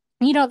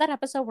 You know that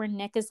episode where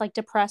Nick is like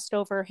depressed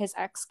over his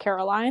ex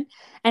Caroline,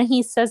 and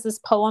he says this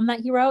poem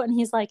that he wrote, and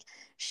he's like,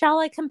 "Shall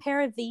I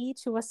compare thee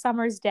to a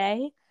summer's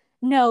day?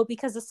 No,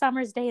 because a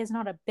summer's day is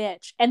not a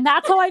bitch." And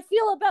that's how I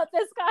feel about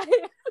this guy.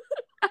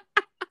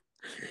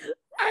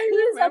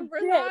 I remember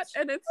that,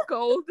 and it's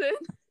golden.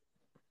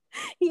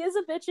 He is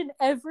a bitch in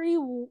every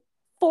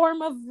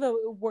form of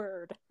the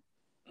word.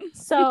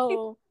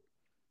 So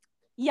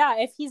yeah,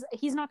 if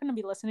he's not going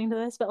to be listening to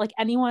this, but like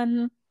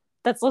anyone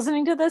that's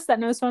listening to this that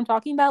knows what I'm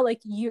talking about,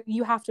 like,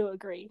 you have to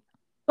agree.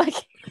 Like,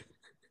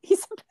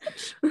 he's a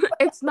bitch.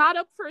 It's not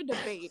up for a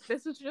debate.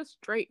 This is just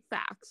straight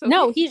facts. Okay?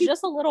 No, he's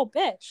just a little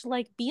bitch.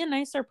 Like, be a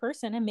nicer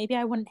person, and maybe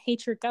I wouldn't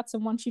hate your guts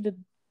and want you to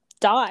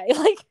die.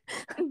 Like,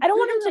 I don't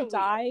want him to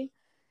die,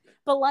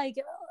 but like,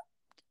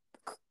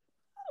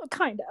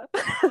 kind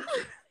of.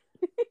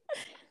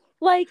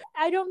 Like,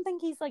 I don't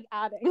think he's like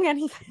adding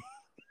anything.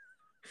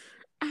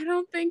 I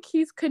don't think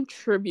he's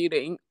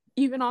contributing,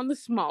 even on the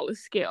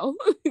smallest scale.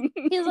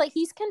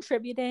 he's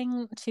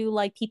contributing to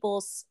like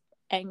people's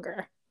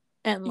anger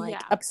and like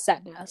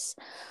upsetness.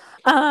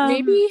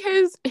 Maybe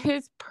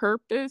his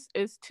purpose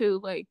is to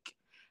like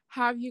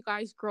have you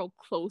guys grow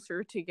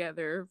closer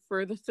together,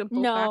 for the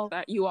simple fact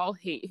that you all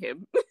hate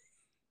him.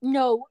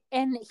 No,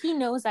 and he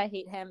knows I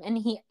hate him,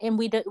 and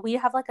we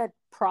have like a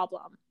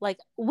problem. Like,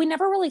 we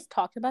never really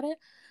talked about it,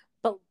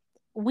 but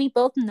we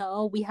both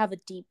know we have a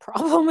deep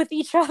problem with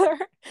each other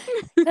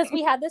because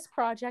we had this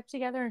project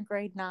together in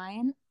grade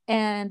 9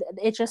 and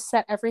it just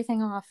set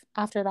everything off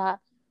after that.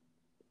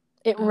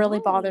 It really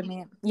bothered Oh.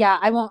 me. Yeah,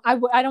 I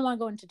don't want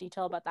to go into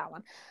detail about that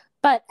one.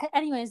 But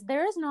anyways,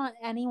 there is not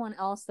anyone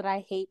else that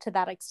I hate to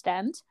that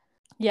extent.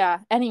 Yeah,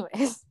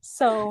 anyways.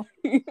 So,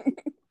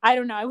 I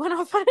don't know. I went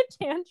off on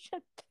a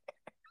tangent.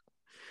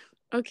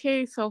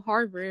 Okay, so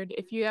Harvard,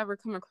 if you ever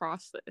come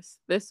across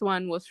this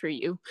one was for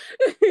you.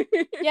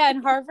 Yeah,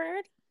 in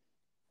Harvard,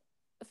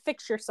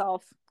 fix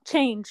yourself.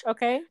 Change,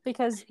 okay?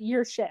 Because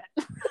you're shit.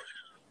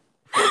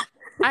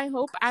 I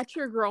hope at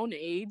your grown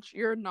age,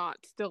 you're not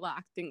still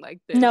acting like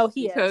No, this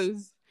he is.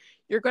 because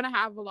you're going to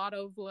have a lot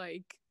of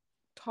like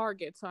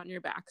targets on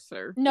your back,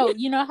 sir. No,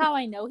 you know how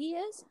I know he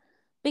is?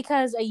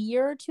 Because a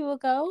year or two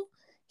ago,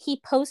 he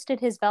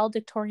posted his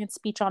valedictorian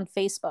speech on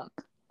Facebook.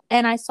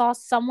 And I saw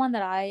someone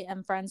that I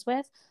am friends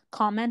with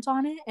comment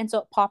on it. And so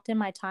it popped in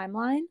my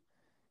timeline.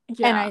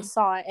 And I Yeah.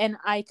 saw it. And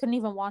I couldn't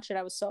even watch it.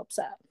 I was so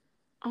upset.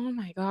 Oh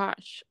my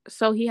gosh.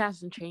 So he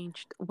hasn't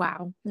changed.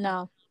 Wow.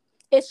 No.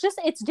 He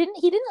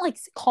didn't like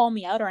call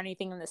me out or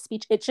anything in the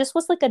speech. It just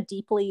was like a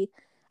deeply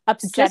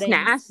Just upsetting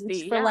speech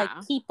nasty. for like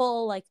Yeah.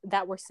 people like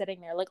that were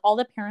sitting there. Like all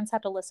the parents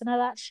had to listen to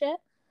that shit.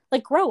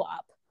 Like grow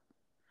up.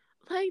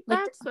 Like, Like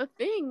that's the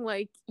thing.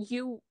 Like,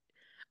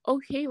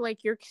 okay,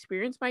 like your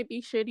experience might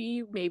be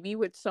shitty. Maybe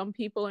with some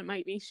people it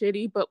might be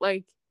shitty, but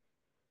like,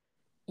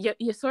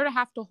 you sort of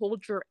have to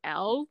hold your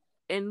L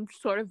and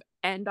sort of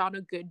end on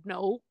a good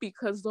note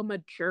because the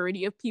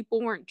majority of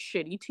people weren't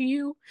shitty to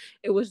you.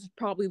 It was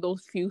probably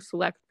those few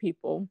select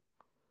people.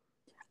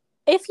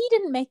 if he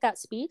didn't make that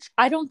speech,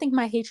 I don't think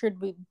my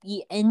hatred would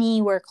be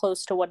anywhere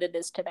close to what it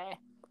is today.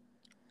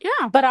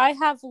 Yeah. But I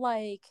have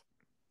like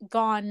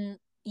gone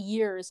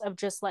years of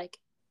just like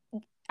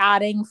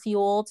adding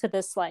fuel to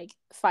this like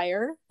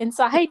fire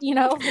inside, you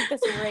know, like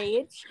this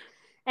rage.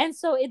 And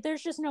so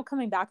there's just no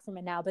coming back from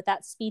it now. But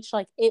that speech,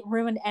 like, it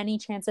ruined any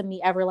chance of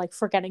me ever like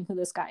forgetting who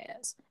this guy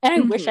is. And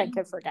I wish I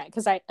could forget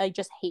because I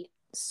just hate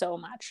so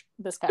much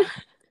this guy.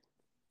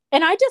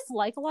 And I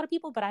dislike a lot of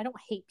people, but I don't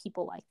hate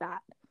people like that.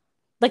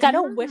 Like, I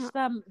don't wish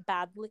them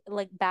badly,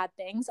 like bad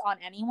things on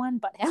anyone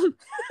but him.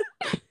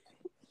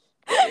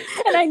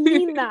 And I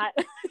mean that.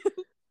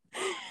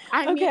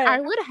 I mean,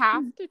 I would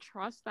have to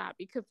trust that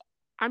because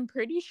I'm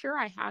pretty sure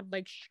I had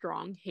like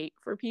strong hate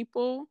for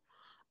people,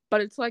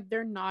 but it's like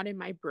they're not in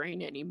my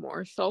brain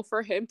anymore. So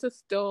for him to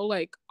still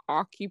like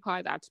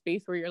occupy that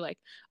space where you're like,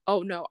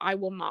 oh no, I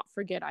will not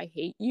forget I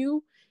hate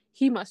you,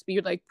 he must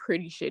be like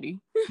pretty shitty.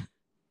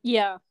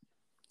 Yeah.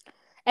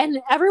 And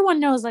everyone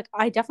knows, like,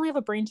 I definitely have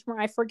a brain tumor.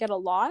 I forget a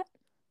lot,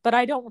 but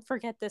I don't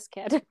forget this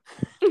kid.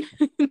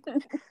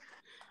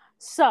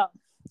 So,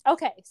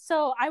 okay.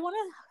 So I want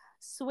to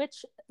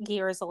switch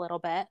gears a little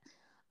bit.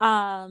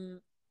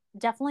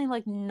 Definitely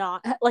like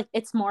not like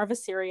it's more of a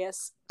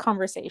serious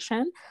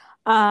conversation.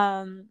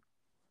 Not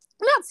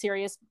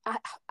serious.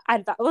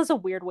 That was a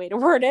weird way to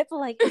word it, but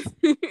like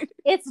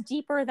it's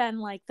deeper than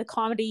like the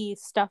comedy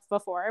stuff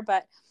before.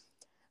 But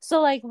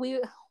so like we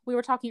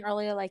were talking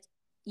earlier, like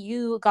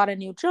you got a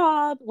new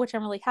job, which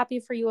I'm really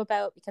happy for you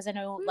about because I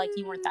know like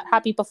you weren't that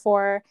happy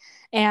before,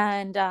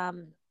 and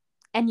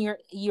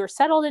you're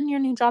settled in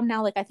your new job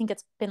now. Like I think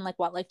it's been like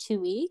what, like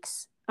 2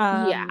 weeks.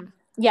 Yeah.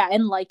 Yeah,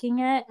 and liking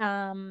it.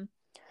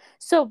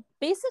 So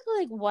basically,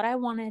 like what I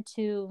wanted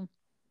to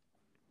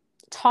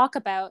talk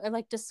about or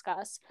like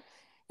discuss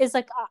is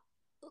like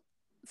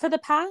for the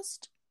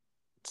past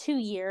 2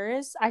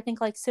 years, I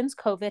think like since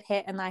COVID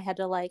hit and I had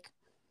to like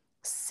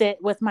sit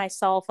with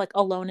myself like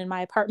alone in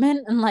my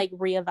apartment and like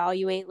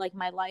reevaluate like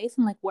my life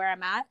and like where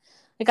I'm at.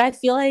 Like I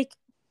feel like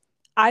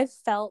I've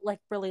felt like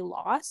really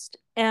lost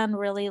and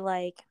really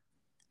like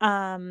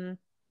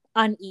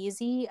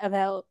uneasy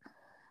about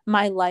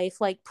my life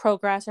like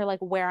progress or like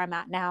where I'm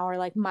at now or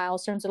like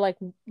milestones or like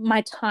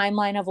my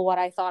timeline of what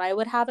I thought I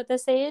would have at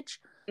this age.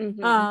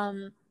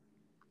 And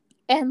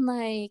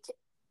like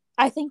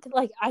I think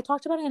like I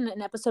talked about it in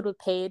an episode with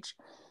Paige,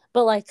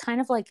 but like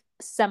kind of like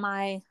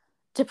semi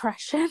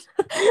depression.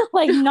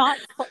 Like not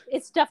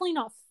it's definitely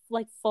not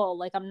like full.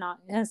 Like I'm not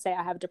gonna say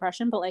I have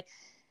depression, but like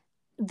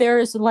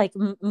there's like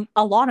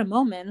a lot of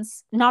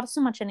moments, not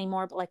so much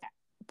anymore, but like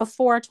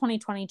before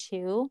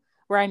 2022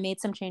 where I made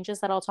some changes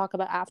that I'll talk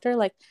about after.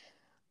 Like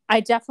I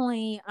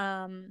definitely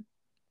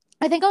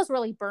I think I was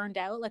really burned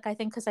out. Like I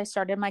think because I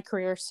started my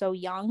career so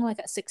young, like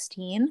at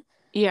 16.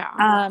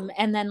 Yeah.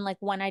 And then like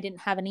when I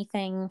didn't have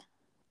anything,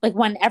 like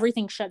when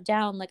everything shut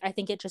down, like I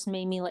think it just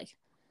made me like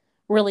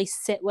really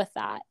sit with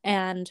that,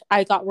 and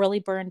I got really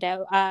burned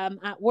out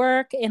at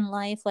work, in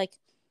life, like,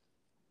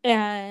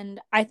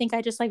 and I think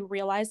I just like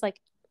realized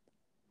like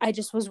I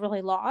just was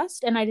really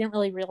lost, and I didn't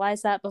really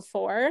realize that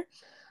before.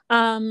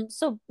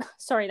 So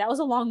sorry, that was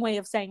a long way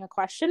of saying a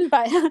question,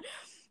 but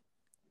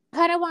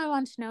kind of what I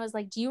want to know is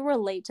like, do you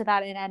relate to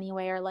that in any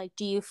way, or like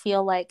do you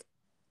feel like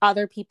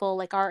other people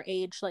like our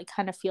age like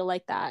kind of feel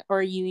like that,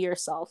 or you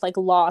yourself like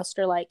lost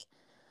or like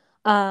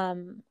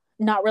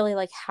not really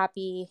like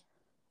happy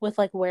with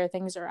like where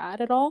things are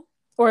at all,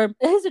 or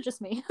is it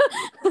just me?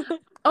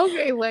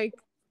 Okay, like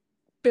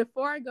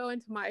before I go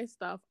into my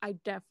stuff, I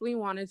definitely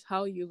want to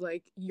tell you,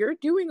 like, you're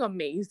doing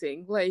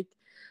amazing. Like,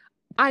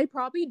 I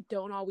probably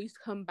don't always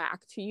come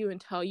back to you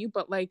and tell you,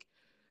 but like,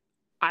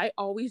 I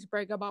always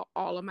brag about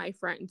all of my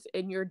friends,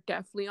 and you're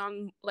definitely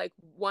on like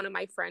one of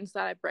my friends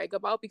that I brag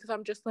about because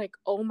I'm just like,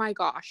 oh my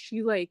gosh,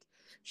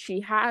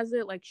 she has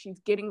it, like she's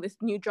getting this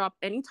new job.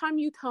 Anytime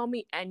you tell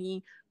me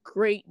any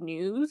great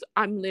news,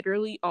 I'm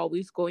literally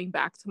always going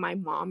back to my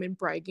mom and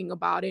bragging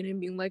about it and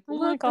being like, Oh my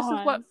look, this is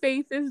god. what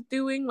Faith is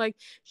doing. Like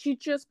she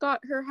just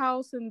got her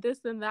house and this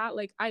and that.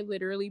 Like I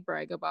literally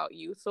brag about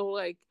you. So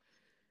like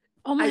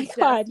Oh I my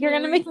god, you're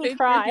gonna definitely make me think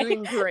you're cry.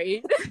 doing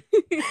great.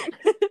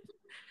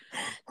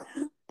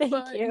 Thank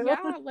But you.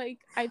 yeah, like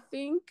I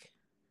think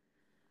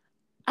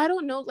I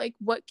don't know like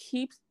what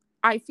keeps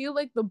I feel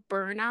like the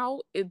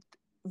burnout is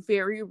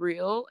very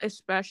real,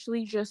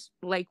 especially just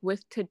like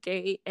with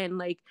today and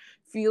like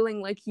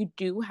feeling like you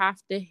do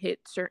have to hit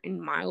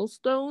certain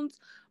milestones.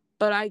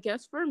 But I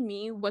guess for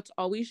me, what's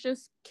always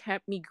just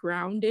kept me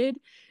grounded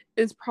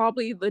is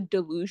probably the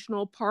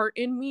delusional part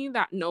in me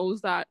that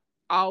knows that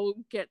I'll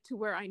get to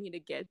where I need to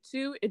get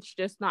to. It's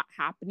just not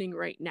happening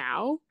right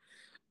now.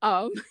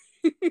 Um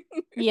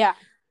Yeah.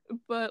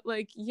 but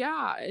like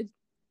yeah,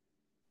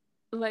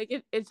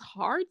 it's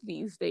hard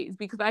these days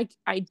because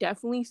I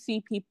definitely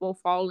see people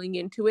falling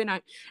into it,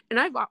 and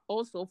I've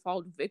also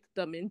fallen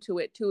victim into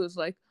it too. Is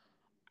like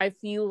I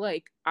feel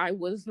like I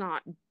was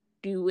not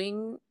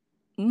doing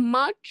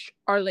much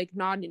or like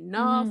not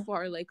enough Mm-hmm.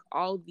 or like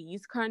all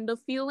these kind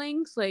of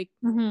feelings like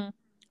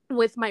Mm-hmm.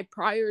 with my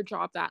prior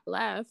job that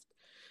left.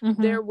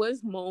 Mm-hmm. There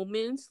was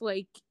moments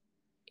like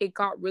it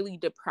got really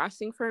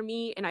depressing for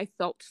me and I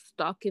felt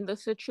stuck in the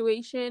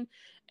situation.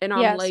 And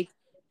I'm Yes. like,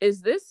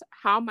 is this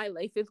how my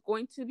life is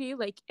going to be?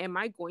 Like, am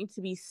I going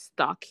to be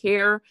stuck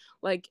here?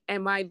 Like,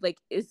 am I like,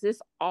 is this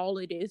all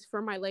it is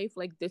for my life?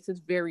 Like, this is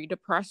very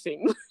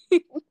depressing.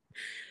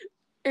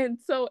 And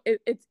so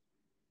it's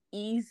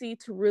easy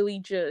to really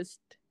just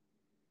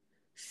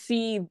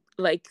see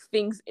like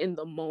things in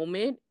the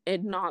moment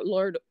and not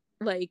Lord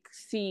like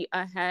see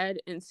ahead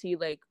and see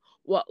like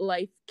what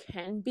life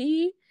can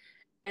be.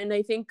 And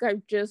I think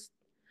I've just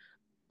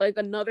like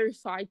another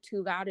side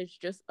to that is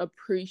just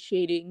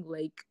appreciating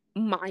like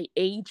my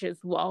age as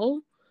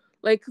well.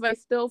 Like, cause I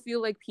still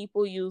feel like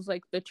people use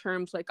like the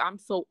terms like I'm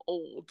so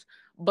old,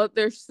 but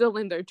they're still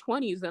in their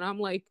 20s. And I'm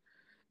like,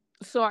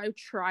 so I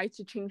try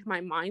to change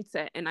my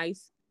mindset and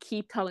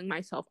keep telling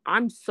myself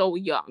I'm so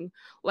young.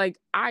 Like,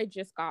 I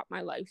just got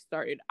my life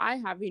started. I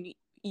haven't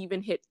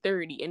even hit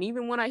 30. And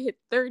even when I hit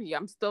 30,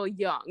 I'm still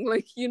young,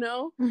 like, you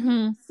know?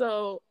 Mm-hmm.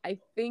 So I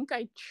think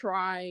I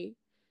try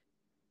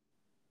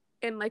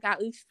and like at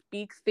least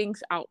speak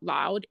things out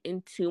loud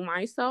into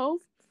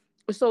myself.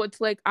 So it's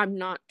like I'm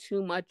not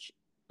too much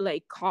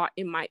like caught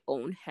in my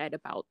own head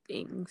about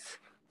things.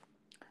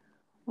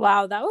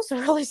 Wow, that was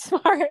really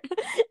smart.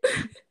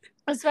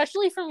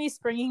 Especially for me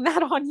springing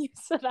that on you.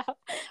 So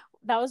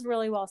that was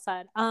really well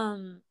said.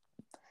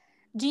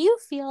 Do you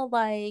feel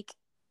like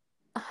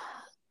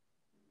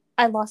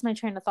I lost my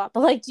train of thought,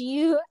 but like do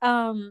you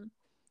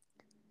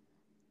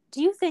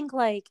think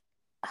like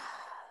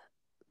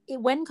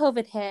when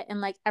COVID hit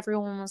and like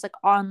everyone was like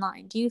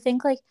online, do you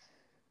think like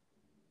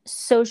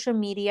social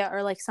media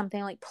or like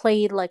something like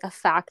played like a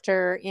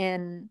factor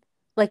in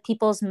like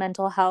people's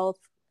mental health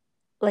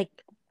like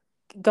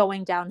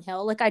going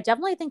downhill? Like I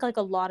definitely think like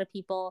a lot of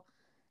people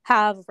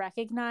have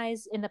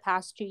recognized in the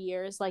past 2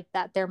 years like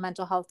that their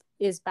mental health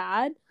is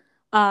bad.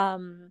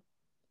 um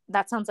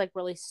that sounds like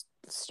really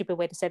stupid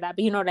way to say that,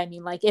 but you know what I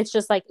mean, like it's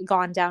just like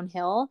gone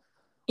downhill,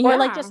 or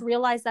like Yeah. just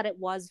realize that it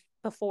was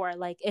before,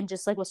 like, and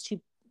just like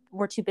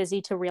we're too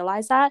busy to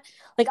realize that.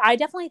 Like I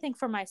definitely think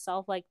for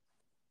myself, like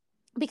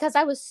because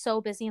I was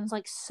so busy and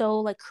like so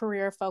like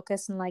career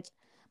focused and like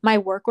my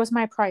work was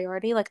my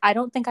priority, like I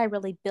don't think I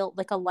really built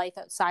like a life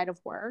outside of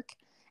work.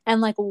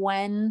 And like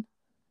when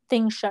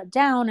things shut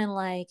down and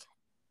like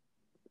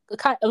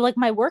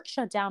my work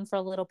shut down for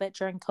a little bit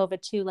during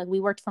COVID too, like we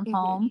worked from Mm-hmm.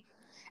 home,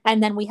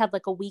 and then we had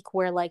like a week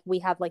where like we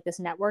had like this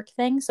network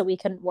thing so we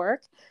couldn't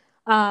work.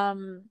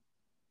 um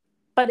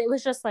but it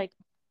was just like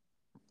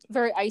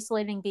very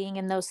isolating being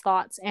in those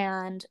thoughts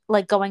and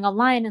like going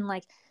online and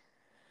like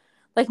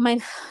my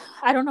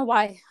I don't know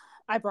why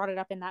I brought it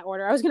up in that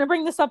order. I was going to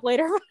bring this up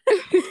later.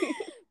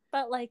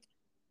 But like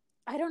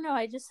I don't know,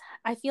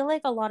 I feel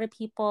like a lot of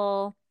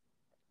people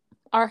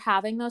are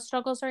having those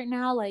struggles right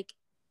now, like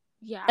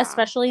Yeah.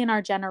 especially in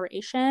our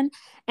generation.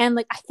 And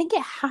like I think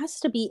it has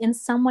to be in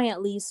some way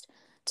at least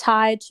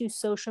tied to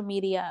social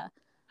media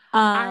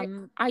I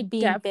I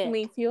being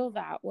definitely big. feel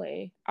that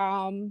way.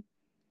 I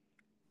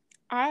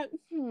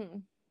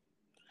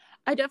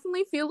I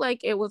definitely feel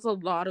like it was a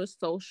lot of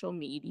social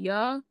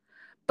media,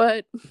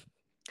 but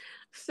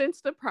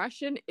since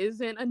depression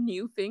isn't a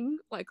new thing,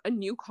 like a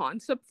new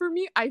concept for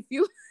me, I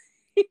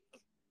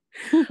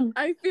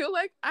feel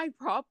like I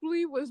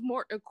probably was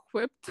more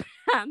equipped to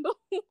handle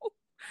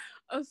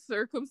a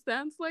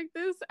circumstance like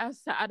this, as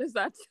sad as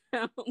that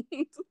sounds.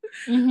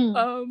 Hmm.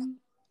 um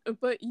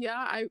but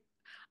yeah,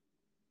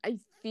 I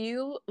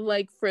feel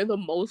like for the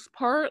most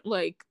part,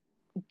 like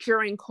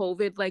during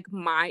COVID, like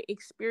my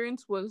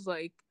experience was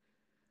like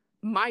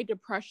my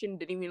depression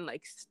didn't even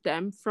like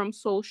stem from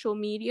social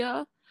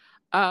media.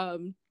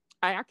 Um,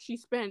 I actually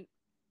spent,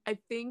 I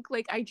think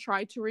like I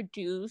tried to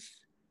reduce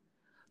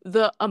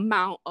the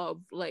amount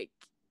of like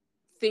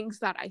things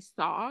that I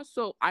saw.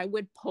 So I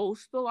would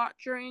post a lot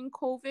during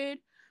COVID,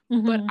 but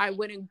Mm-hmm. I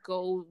wouldn't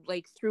go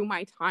like through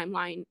my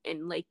timeline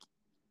and like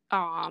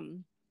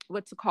um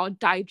what's it called,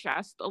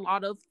 digest a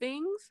lot of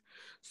things.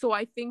 So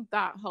I think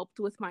that helped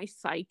with my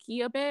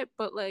psyche a bit,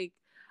 but like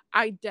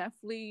I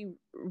definitely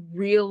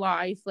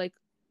realized like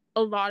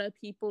a lot of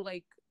people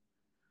like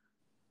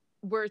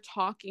were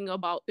talking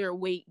about their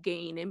weight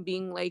gain and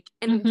being like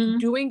and Mm-hmm.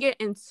 doing it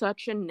in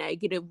such a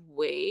negative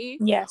way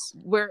Yes.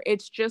 where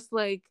it's just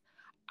like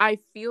I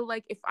feel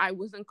like if I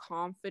wasn't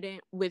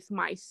confident with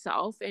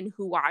myself and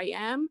who I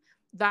am,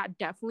 that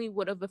definitely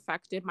would have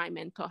affected my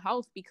mental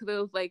health because it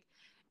was like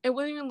it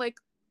wasn't even like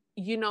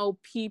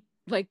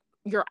like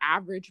your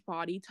average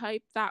body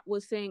type that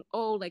was saying,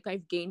 oh, like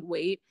I've gained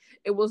weight.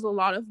 It was a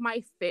lot of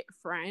my fit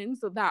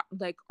friends that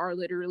like are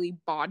literally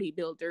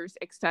bodybuilders,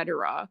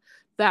 etc.,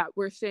 that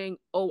were saying,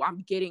 oh, I'm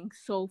getting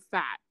so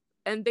fat.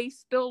 And they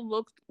still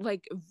looked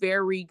like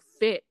very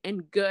fit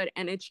and good.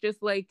 And it's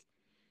just like,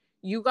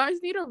 you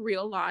guys need to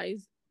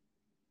realize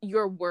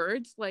your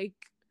words. Like,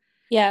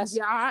 Yes.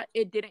 yeah,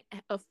 it didn't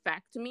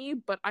affect me,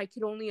 but I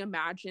could only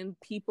imagine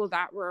people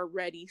that were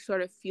already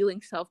sort of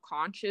feeling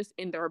self-conscious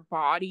in their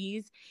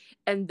bodies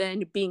and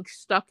then being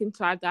stuck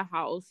inside the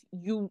house.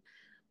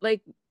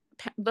 Like,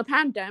 the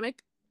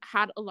pandemic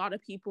had a lot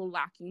of people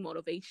lacking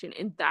motivation,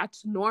 and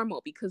that's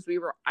normal because we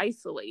were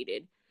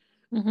isolated.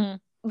 Mm-hmm.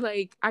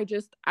 Like, I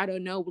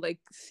don't know, like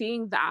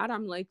seeing that,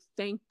 I'm like,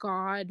 thank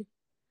God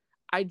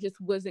I just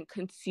wasn't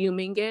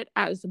consuming it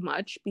as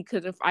much,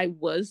 because if I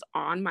was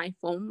on my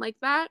phone like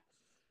that,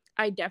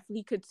 I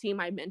definitely could see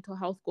my mental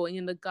health going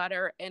in the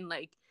gutter, and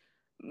like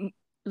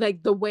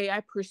the way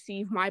I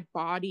perceive my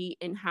body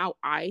and how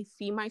I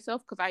see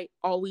myself, because I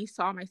always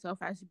saw myself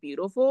as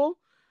beautiful.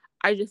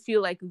 I just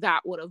feel like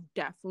that would have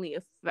definitely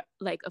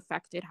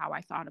affected how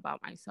I thought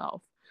about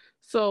myself.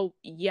 So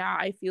yeah,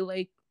 I feel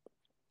like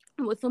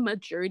with the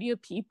majority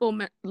of people,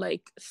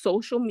 like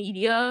social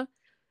media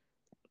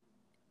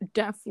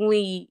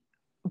definitely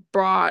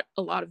brought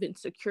a lot of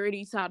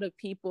insecurities out of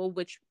people,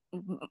 which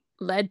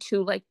led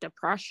to like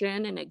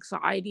depression and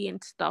anxiety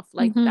and stuff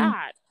like Mm-hmm.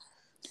 that.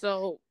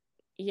 So,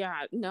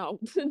 yeah, no,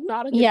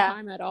 not a good Yeah.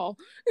 time at all.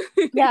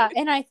 Yeah.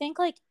 And I think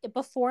like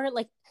before,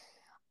 like,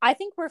 I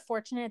think we're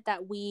fortunate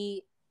that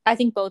I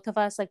think both of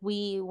us, like,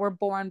 we were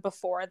born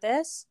before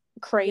this Yeah.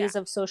 craze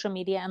of social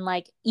media and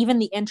like even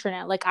the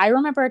internet. Like, I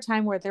remember a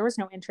time where there was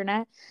no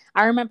internet.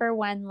 I remember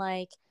when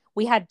like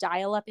we had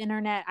dial-up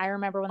internet. I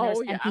remember when there Oh,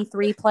 was yeah.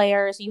 MP3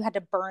 players. You had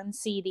to burn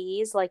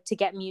CDs like to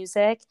get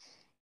music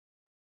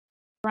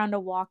around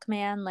a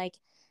Walkman, like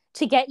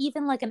to get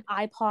even like an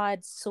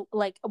iPod. So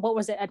like, what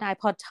was it? An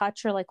iPod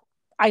Touch or like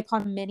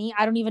iPod Mini?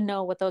 I don't even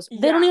know what those.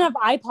 They don't even Yeah.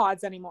 have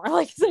iPods anymore.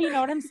 Like, so you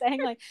know what I'm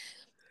saying? Like,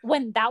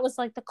 when that was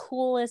like the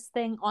coolest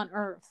thing on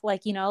earth,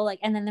 like, you know, like,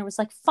 and then there was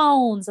like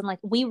phones and like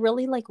we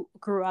really like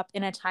grew up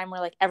in a time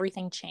where like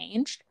everything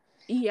changed.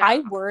 I Yeah.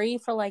 worry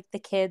for like the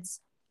kids,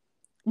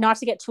 not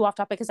to get too off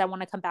topic because I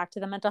want to come back to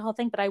the mental health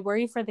thing, but I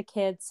worry for the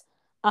kids,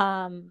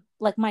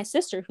 like my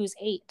sister who's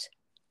 8,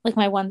 like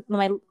my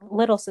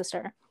little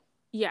sister.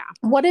 Yeah.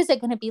 What is it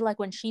going to be like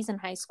when she's in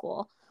high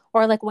school,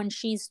 or like when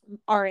she's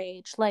our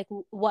age? Like,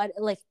 what,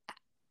 like,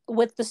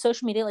 with the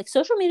social media, like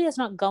social media is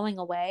not going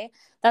away.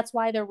 That's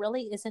why there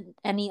really isn't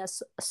any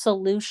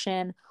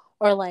solution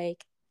or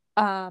like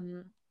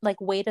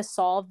way to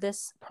solve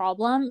this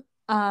problem,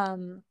 It's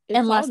all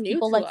unless new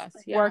people to like us.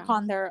 work Yeah.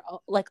 on their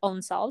like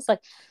own selves. Like,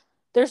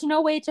 there's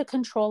no way to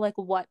control like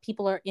what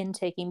people are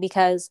intaking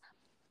because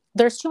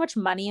there's too much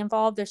money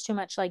involved. There's too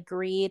much like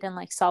greed and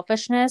like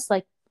selfishness.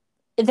 Like,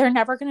 they're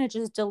never going to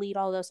just delete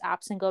all those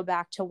apps and go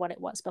back to what it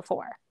was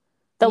before.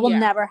 That will Yeah.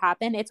 never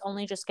happen. It's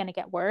only just going to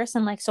get worse.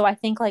 And like, so I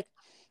think like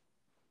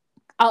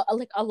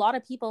a lot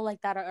of people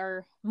like that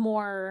are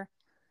more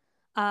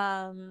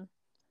um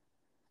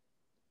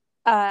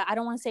I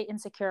don't want to say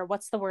insecure.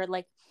 What's the word?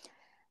 Like,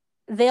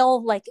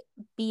 they'll like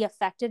be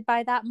affected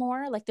by that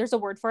more. Like, there's a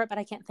word for it, but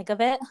I can't think of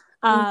it.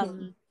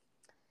 Mm-hmm.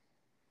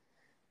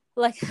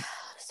 Like,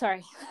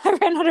 sorry, I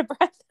ran out of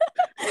breath.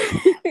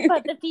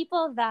 But the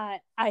people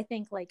that I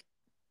think like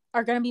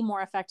are going to be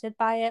more affected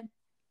by it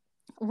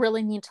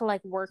really need to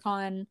like work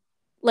on,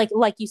 like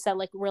you said,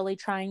 like really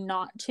trying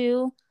not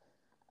to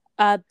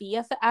be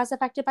as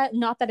affected by it.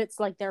 Not that it's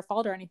like their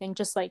fault or anything,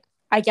 just like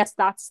I guess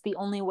that's the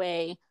only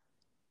way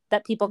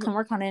that people can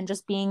work on it, and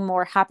just being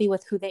more happy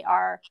with who they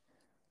are, Yeah,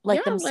 like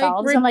like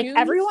themselves. And like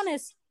everyone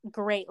reduce. is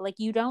great, like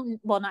you don't,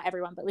 well, not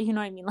everyone, but like, you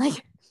know what I mean,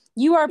 like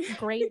you are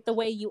great the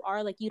way you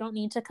are. Like, you don't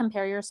need to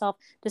compare yourself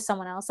to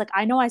someone else. Like,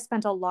 I know I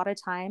spent a lot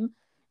of time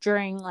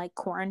during like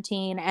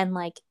quarantine and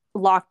like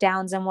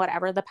lockdowns and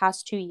whatever the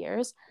past 2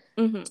 years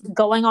Mm-hmm.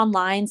 going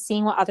online,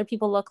 seeing what other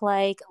people look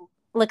like.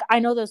 Like, I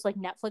know those like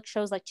Netflix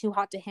shows like Too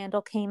Hot to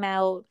Handle came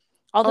out.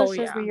 All those Oh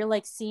shows where yeah. you're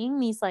like seeing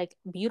these like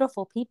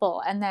beautiful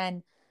people and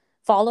then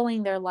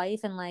following their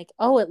life and like,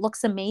 oh, it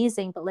looks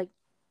amazing. But like,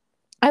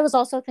 I was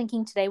also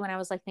thinking today when I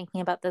was like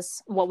thinking about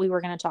this, what we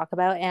were going to talk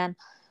about. And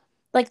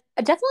like,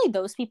 definitely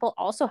those people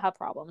also have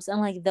problems.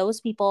 And like, those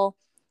people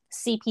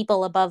see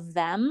people above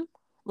them,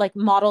 like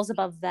models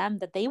above them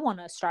that they want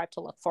to strive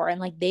to look for.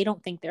 And like, they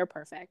don't think they're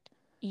perfect.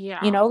 You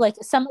Yeah. know, like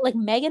some like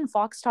Megan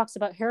Fox talks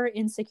about her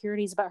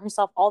insecurities about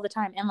herself all the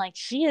time. And like,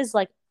 she is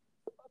like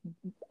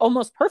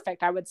almost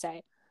perfect, I would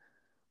say.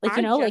 Like, you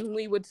I know, like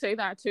genuinely would say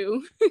that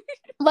too.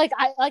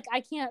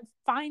 I can't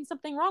find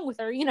something wrong with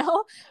her, you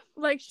know?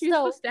 Like she's the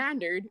So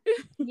standard.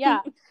 yeah.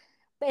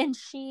 And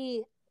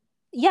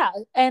yeah.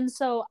 And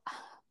so,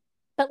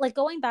 but like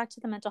going back to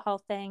the mental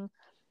health thing,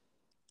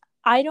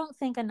 I don't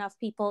think enough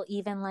people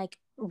even like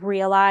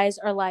realize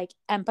or like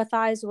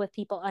empathize with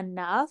people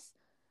enough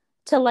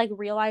to like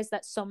realize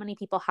that so many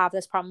people have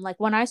this problem. Like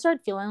when I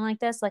started feeling like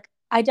this, like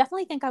I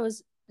definitely think I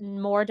was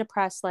more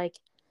depressed like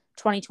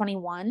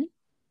 2021.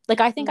 Like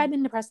I think I've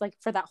been depressed like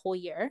for that whole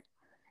year.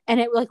 And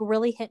it like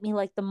really hit me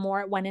like the more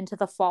it went into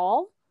the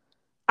fall,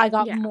 I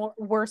got Yeah. more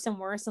worse and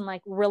worse and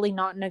like really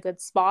not in a good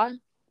spot.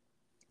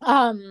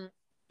 Um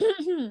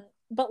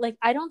but like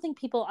I don't think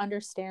people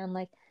understand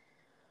like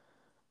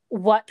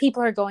what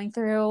people are going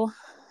through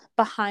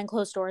behind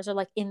closed doors or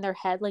like in their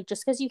head. Like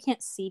just because you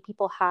can't see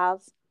people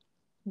have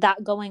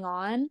that going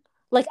on,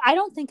 like I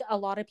don't think a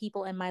lot of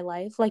people in my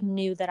life like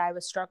knew that I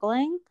was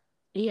struggling.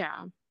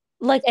 Yeah.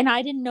 Like, and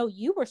I didn't know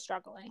you were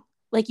struggling.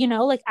 Like, you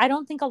know, like I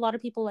don't think a lot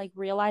of people like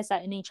realize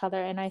that in each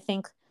other. And I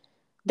think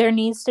there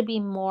needs to be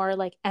more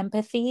like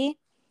empathy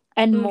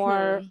and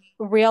more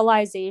Mm-hmm.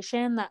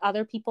 realization that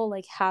other people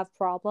like have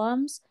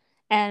problems,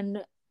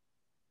 and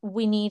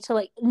we need to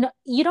like no,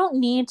 you don't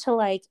need to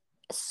like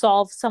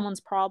solve someone's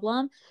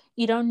problem.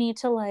 You don't need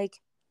to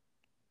like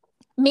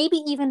maybe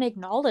even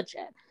acknowledge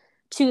it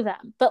to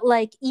them, but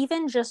like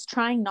even just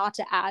trying not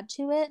to add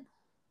to it,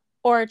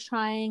 or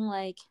trying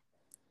like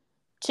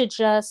to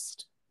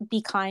just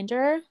be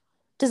kinder.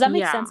 Does that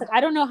make Yeah. sense? Like I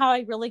don't know how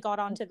I really got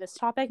onto this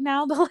topic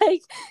now, but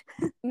like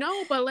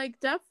No, but like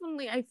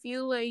definitely I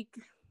feel like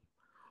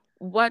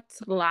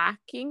what's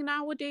lacking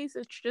nowadays,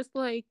 it's just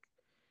like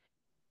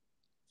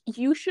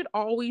you should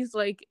always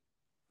like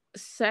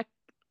sec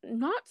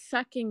not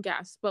second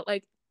guess, but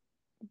like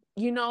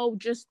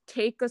just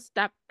take a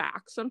step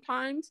back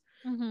sometimes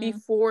mm-hmm.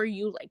 before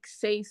you like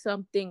say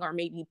something or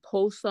maybe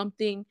post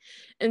something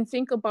and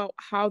think about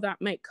how that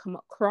might come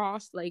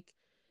across. Like,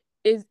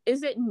 is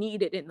it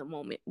needed in the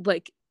moment?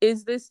 Like,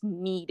 is this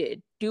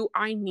needed? Do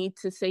I need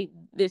to say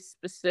this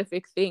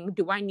specific thing?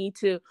 Do I need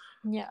to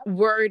Yeah.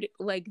 word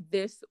like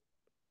this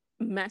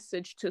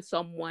message to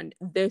someone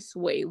this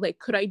way? Like,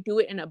 could I do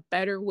it in a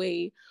better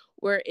way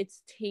where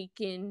it's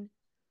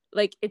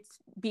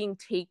being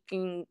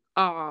taken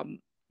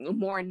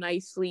more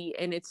nicely,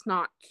 and it's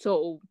not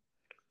so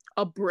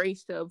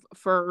abrasive,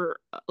 for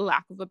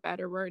lack of a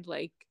better word.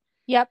 Like,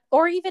 Yep.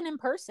 Or even in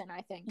person,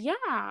 I think.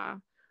 yeah.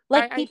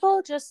 Like I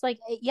people just like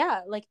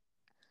yeah, like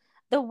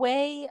the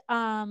way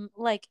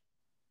like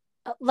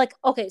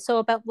okay, so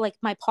about like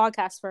my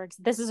podcast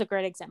this is a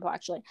great example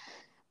actually.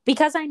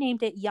 Because I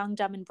named it Young,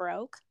 Dumb and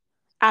Broke,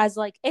 as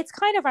like it's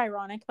kind of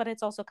ironic, but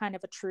it's also kind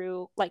of a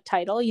true like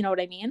title, you know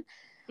what I mean?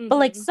 But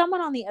like mm-hmm.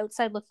 someone on the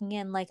outside looking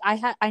in, like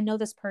I know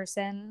this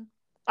person.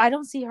 I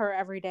don't see her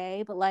every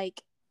day, but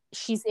like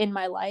she's in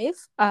my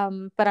life.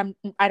 But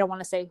I don't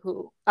want to say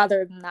who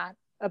other than that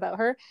about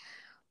her.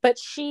 But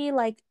she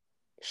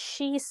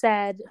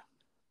said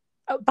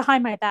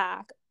behind my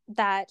back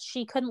that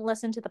she couldn't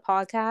listen to the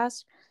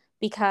podcast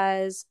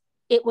because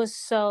it was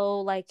so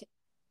like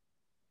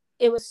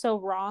it was so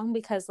wrong,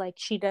 because like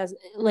she does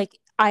like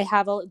I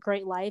have a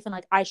great life and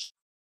like I should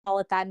call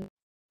it that and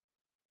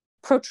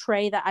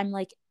portray that I'm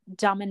like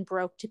dumb and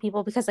broke to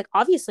people, because like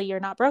obviously you're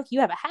not broke, you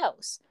have a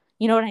house,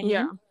 you know what I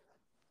Yeah. mean?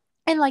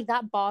 And like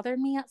that bothered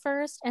me at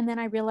first, and then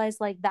I realized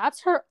like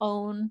that's her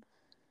own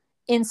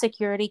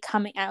insecurity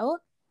coming out.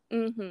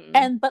 Mm-hmm.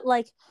 And but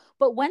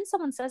when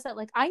someone says that,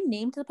 like I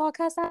named the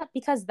podcast that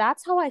because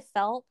that's how I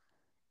felt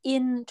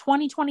in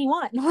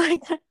 2021.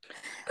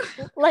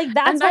 Like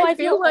that's And how I I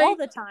feel feel all like,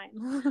 the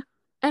time.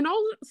 and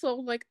also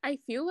like I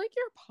feel like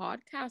your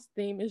podcast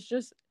name is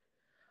just,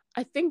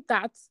 I think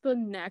that's the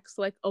next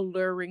like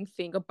alluring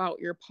thing about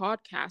your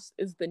podcast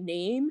is the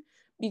name,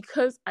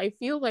 because I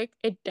feel like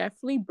it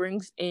definitely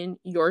brings in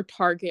your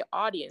target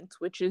audience,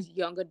 which is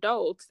young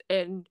adults.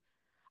 And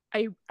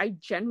I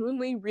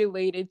genuinely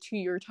related to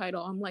your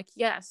title. I'm like,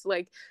 yes,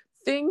 like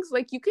things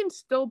like you can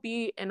still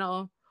be in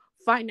a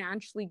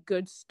financially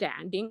good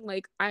standing.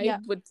 Like Yeah.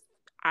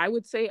 I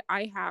would say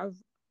I have,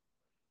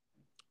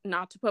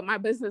 not to put my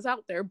business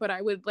out there, but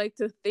I would like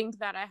to think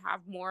that I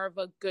have more of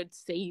a good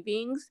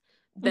savings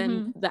than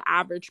Mm-hmm. the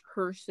average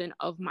person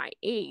of my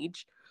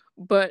age.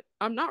 But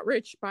I'm not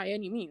rich by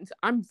any means.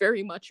 I'm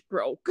very much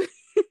broke.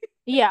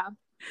 Yeah.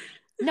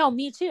 No,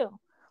 me too.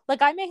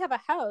 Like I may have a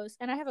house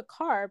and I have a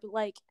car, but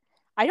like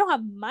I don't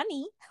have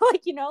money.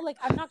 Like, you know, like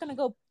I'm not gonna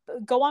go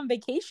on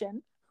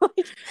vacation.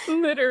 Like,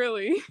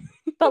 Literally.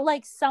 but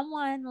like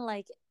someone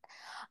like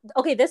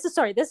okay, this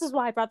is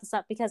why I brought this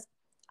up, because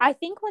I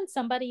think when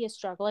somebody is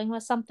struggling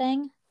with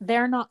something,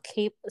 they're not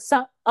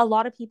a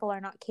lot of people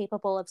are not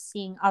capable of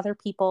seeing other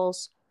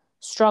people's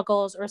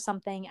struggles or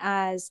something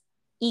as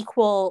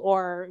equal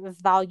or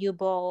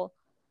valuable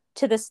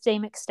to the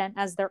same extent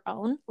as their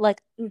own.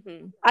 Like,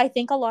 Mm-hmm. I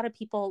think a lot of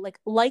people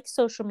like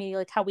social media,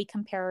 like how we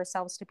compare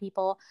ourselves to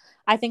people.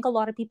 I think a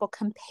lot of people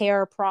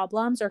compare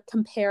problems or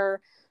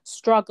compare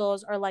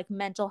struggles or like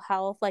mental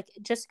health, like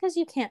just because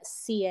you can't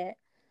see it,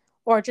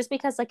 or just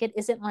because like it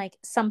isn't like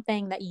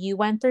something that you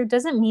went through,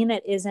 doesn't mean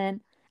it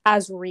isn't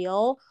as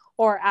real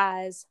or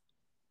as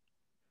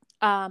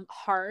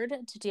hard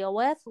to deal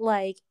with.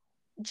 Like,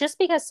 just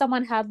because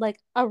someone had like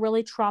a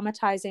really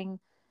traumatizing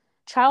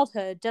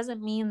childhood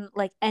doesn't mean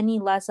like any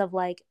less of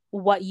like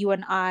what you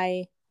and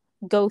I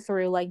go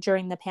through like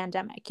during the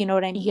pandemic. You know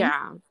what I mean?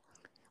 Yeah.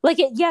 Like,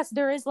 yes,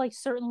 there is like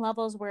certain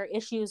levels where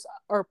issues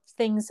or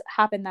things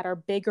happen that are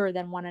bigger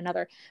than one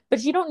another,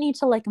 but you don't need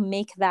to like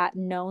make that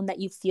known that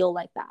you feel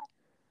like that.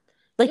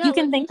 Like, Yeah, you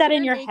can like think that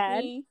in your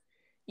head.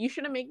 you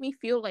shouldn't make me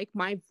feel like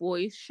my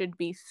voice should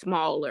be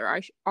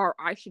smaller. Or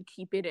I should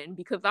keep it in,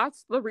 because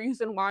that's the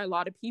reason why a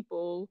lot of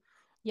people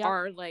Yep.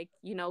 are like,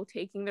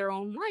 taking their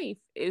own life,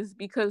 is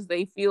because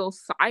they feel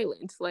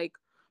silent. Like,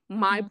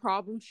 my Mm-hmm.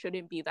 problem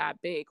shouldn't be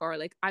that big, or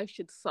like I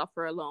should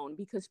suffer alone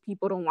because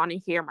people don't want to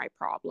hear my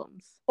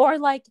problems. Or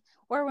like,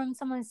 or when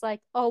someone's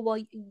like, oh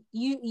well,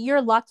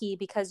 you're lucky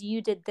because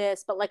you did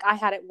this, but like I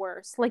had it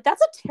worse. Like,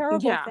 that's a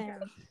terrible Yeah.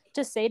 thing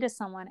to say to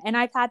someone, and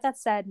I've had that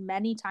said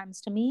many times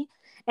to me,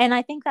 and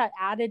I think that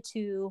added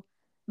to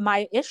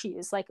my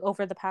issues like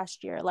over the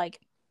past year.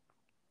 Like,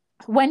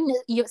 when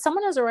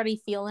someone is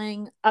already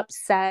feeling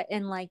upset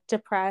and like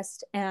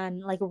depressed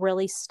and like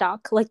really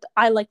stuck, like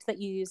I liked that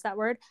you use that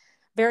word,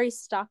 very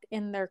stuck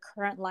in their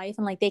current life,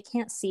 and like they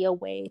can't see a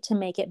way to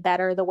make it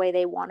better the way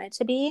they want it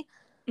to be,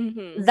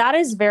 Mm-hmm. that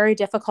is very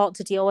difficult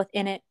to deal with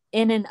in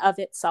and of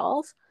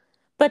itself.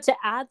 But to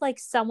add like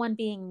someone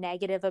being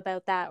negative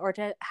about that, or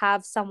to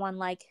have someone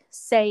like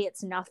say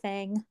it's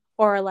nothing,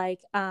 or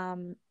like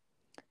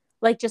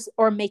just,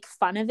 or make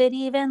fun of it,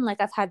 even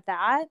like I've had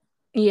that.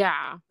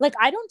 Yeah. Like,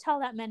 I don't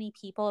tell that many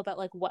people about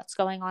like what's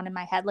going on in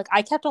my head. Like,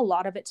 I kept a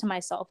lot of it to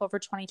myself over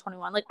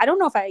 2021. Like, I don't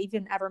know if I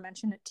even ever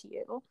mentioned it to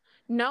you.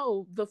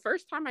 No, the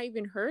first time I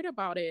even heard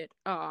about it,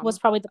 Was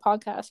probably the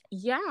podcast.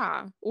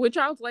 yeah, which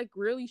I was like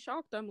really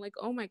shocked. I'm like,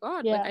 oh my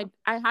God, like Yeah.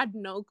 I had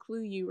no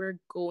clue you were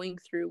going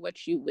through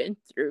what you went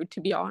through, to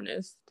be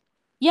honest.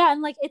 Yeah,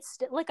 and like it's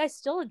like I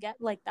still get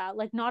like that,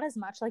 like not as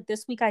much. Like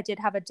this week I did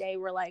have a day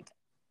where like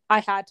I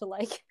had to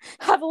like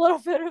have a little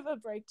bit of a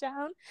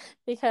breakdown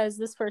because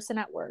this person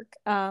at work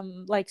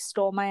like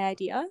stole my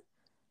idea.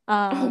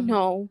 Oh Um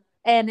no.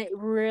 and it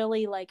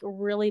really like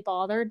really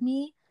bothered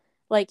me.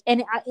 Like,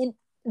 and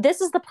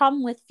this is the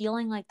problem with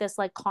feeling like this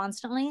like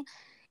constantly,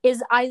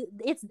 is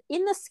it's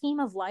in the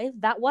scheme of life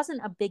that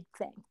wasn't a big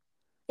thing.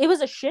 It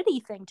was a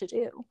shitty thing to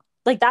do.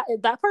 Like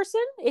that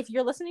person, if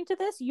you're listening to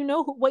this, you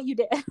know what you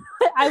did.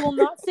 I will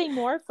not say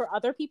more for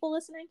other people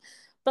listening,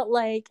 but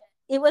like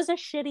it was a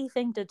shitty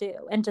thing to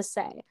do and to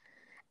say.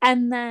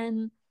 And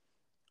then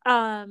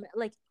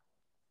like,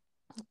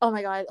 oh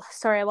my god,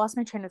 sorry, I lost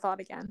my train of thought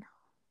again.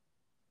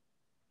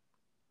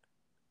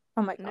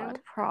 Oh my No god.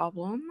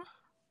 problem.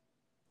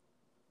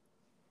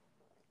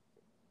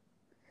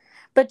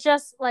 But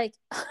just like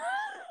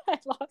I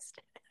lost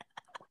it.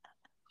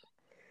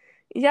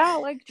 Yeah,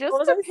 like What just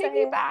was to I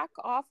saying? piggyback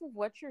off of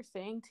what you're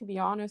saying, to be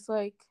honest,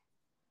 like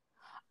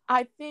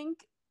I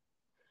think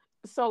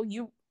so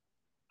you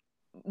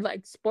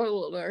like,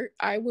 spoiler alert,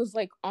 I was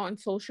like on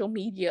social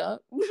media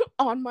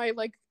on my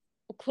like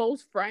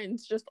close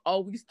friends, just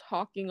always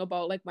talking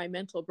about like my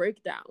mental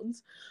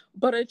breakdowns.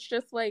 But it's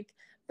just like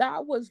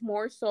that was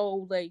more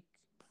so like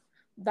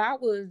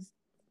that was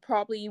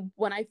probably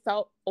when I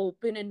felt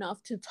open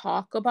enough to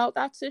talk about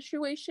that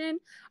situation.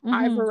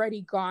 I've Mm-hmm.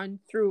 already gone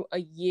through a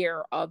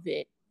year of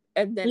it,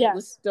 and then it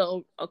was Yes.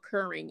 still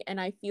occurring. And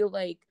I feel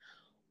like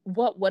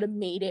what would have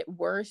made it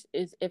worse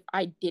is if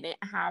I didn't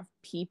have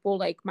people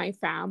like my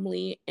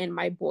family and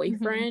my Mm-hmm.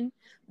 boyfriend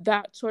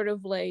that sort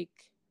of like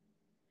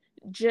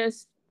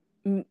just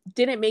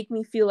didn't make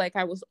me feel like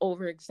I was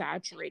over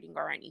exaggerating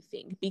or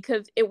anything,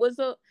 because it was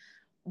a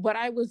what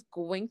I was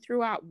going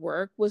through at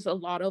work was a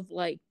lot of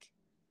like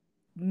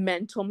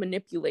mental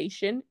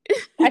manipulation.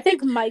 I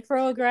think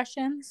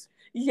microaggressions.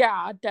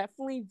 Yeah,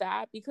 definitely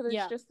that, because it's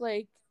Yeah. just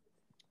like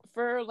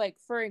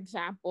for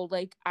example,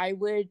 like I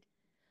would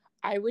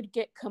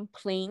get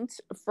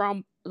complaints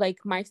from like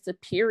my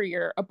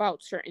superior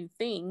about certain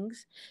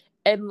things,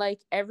 and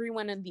like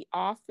everyone in the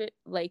office,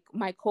 like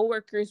my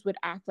coworkers would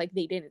act like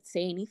they didn't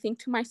say anything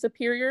to my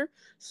superior.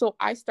 So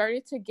I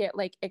started to get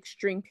like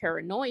extreme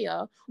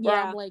paranoia where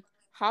I'm Yeah. like,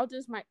 how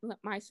does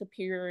my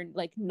superior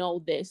like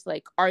know this?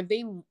 Like, are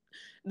they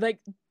like,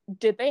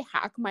 did they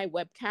hack my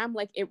webcam?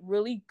 Like, it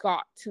really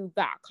got to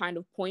that kind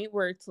of point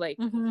where it's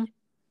Mm-hmm.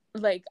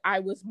 like I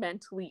was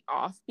mentally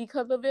off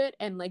because of it,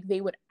 and like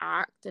they would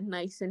act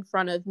nice in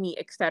front of me,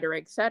 etc.,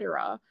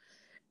 etc.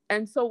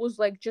 And so it was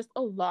like just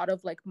a lot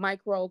of like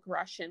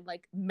microaggression,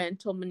 like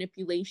mental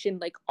manipulation,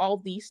 like all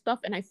these stuff.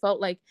 And I felt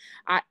like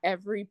at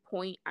every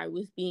point I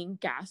was being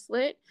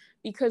gaslit,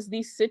 because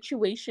these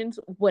situations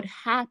would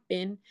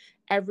happen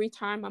every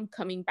time I'm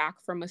coming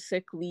back from a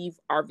sick leave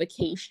or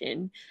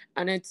vacation.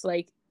 And it's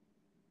like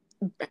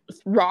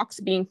rocks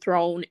being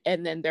thrown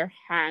and then their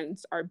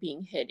hands are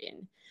being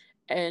hidden.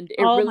 And it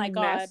Oh really my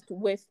God. messed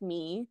with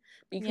me,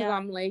 because Yeah.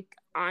 I'm like,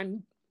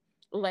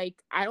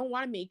 I don't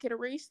want to make it a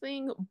race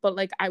thing, but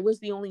like I was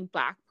the only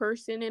black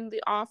person in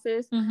the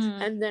office.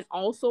 Mm-hmm. And then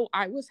also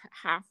I was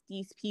half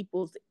these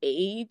people's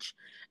age.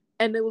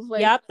 And it was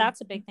like, Yep,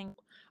 that's a big thing.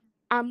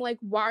 I'm like,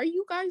 why are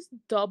you guys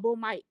double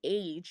my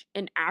age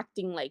and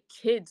acting like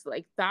kids?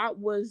 Like that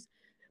was,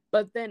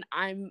 but then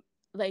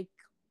like,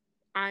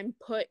 I'm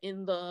put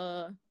in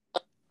the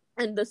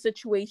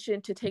situation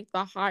to take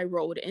the high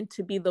road and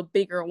to be the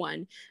bigger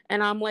one.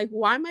 And I'm like,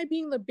 why am I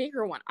being the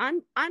bigger one?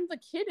 I'm the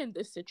kid in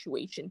this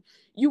situation.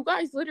 You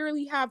guys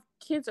literally have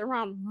kids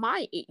around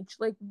my age.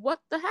 Like,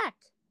 what the heck?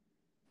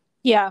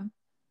 Yeah.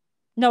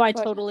 No, I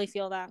But totally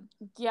feel that.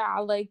 yeah,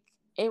 like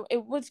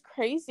it was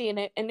crazy.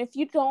 And if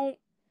you don't,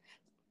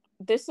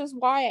 this is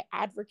why I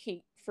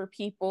advocate for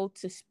people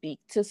to speak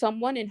to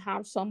someone and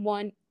have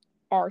someone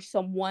or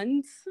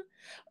someone's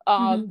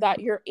Mm-hmm. that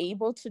you're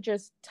able to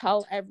just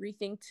tell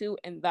everything to,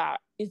 and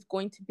that is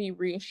going to be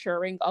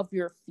reassuring of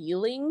your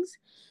feelings.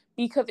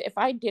 Because if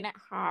I didn't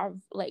have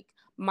like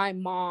my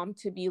mom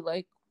to be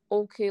like,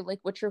 okay, like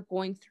what you're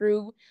going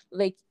through,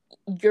 like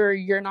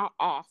you're not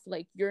off,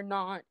 like you're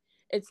not,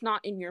 it's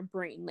not in your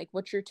brain, like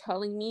what you're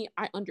telling me,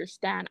 I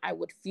understand, I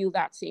would feel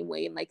that same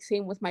way. And like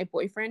same with my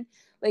boyfriend,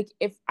 like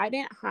if I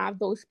didn't have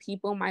those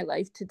people in my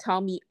life to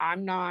tell me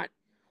I'm not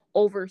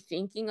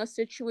overthinking a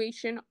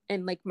situation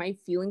and like my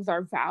feelings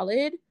are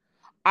valid,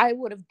 I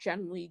would have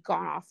generally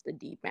gone off the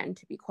deep end,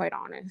 to be quite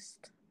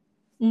honest.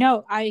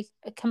 No, I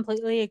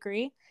completely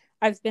agree.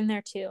 I've been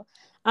there too.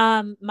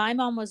 My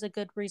mom was a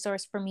good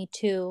resource for me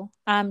too.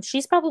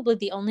 She's probably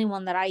the only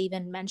one that I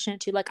even mentioned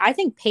it to. Like, I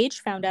think Paige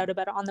found out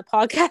about it on the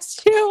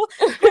podcast too.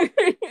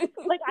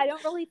 Like, I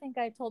don't really think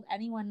I told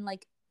anyone,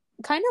 like,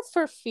 kind of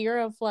for fear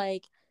of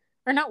like,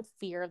 or not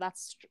fear,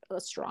 that's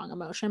a strong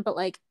emotion, but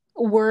like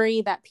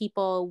worry that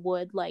people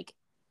would like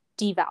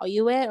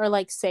devalue it or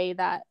like say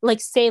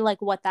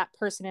like what that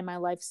person in my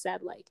life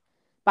said, like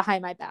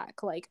behind my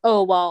back, like,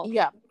 oh well,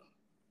 Yeah.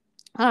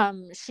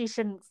 she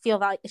shouldn't feel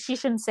that, she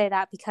shouldn't say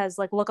that because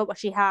like look at what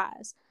she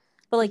has.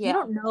 But like you Yeah.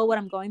 don't know what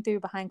I'm going through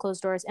behind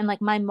closed doors. And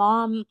like my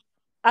mom,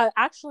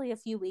 actually a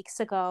few weeks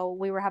ago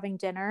we were having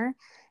dinner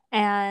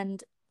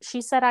and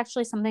she said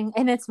actually something,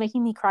 and it's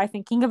making me cry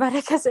thinking about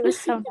it because it was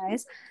so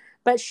nice.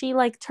 But she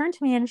like turned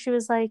to me and she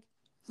was like,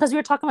 because we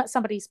were talking about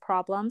somebody's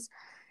problems,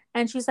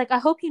 and she's like, I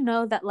hope you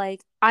know that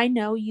like I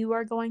know you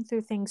are going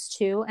through things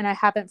too, and I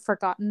haven't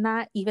forgotten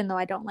that, even though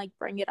I don't like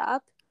bring it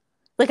up.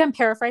 Like I'm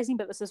paraphrasing,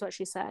 but this is what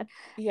she said.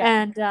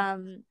 Yeah.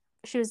 And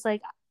she was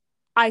like,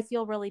 I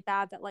feel really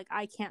bad that like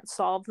I can't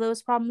solve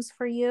those problems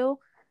for you,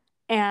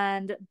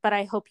 and but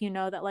I hope you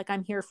know that like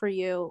I'm here for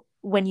you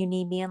when you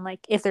need me, and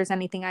like if there's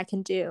anything I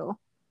can do.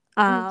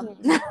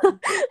 Mm-hmm.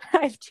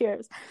 I have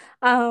tears.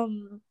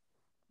 um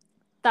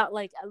that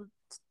like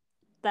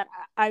that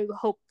I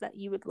hope that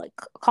you would like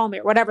call me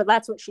or whatever.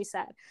 That's what she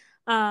said.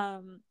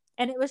 And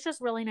it was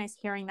just really nice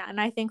hearing that. And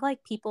I think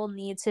like people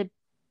need to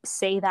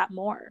say that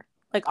more.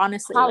 Like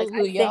honestly, like I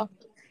Hallelujah. think,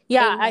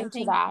 yeah, I Amen to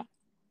think that.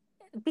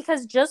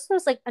 because just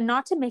those like,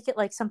 not to make it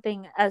like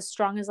something as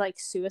strong as like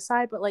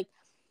suicide, but like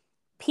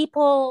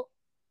people,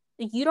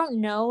 you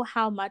don't know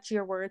how much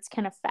your words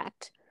can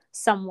affect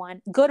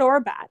someone, good or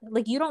bad.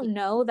 Like you don't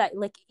know that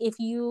like if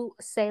you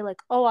say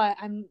like, oh,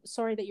 I'm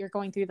sorry that you're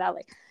going through that,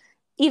 like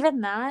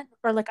even that,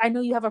 or like I know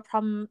you have a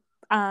problem,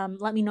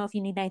 let me know if you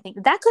need anything,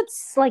 that could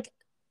like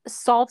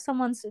solve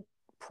someone's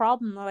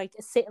problem, or like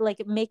say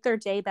like make their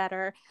day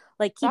better,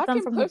 like keep That them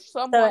can from push the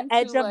someone to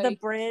edge of the like,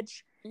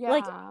 bridge.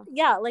 Like yeah.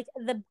 yeah, like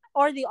the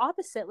or the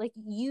opposite, like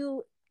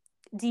you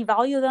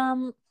devalue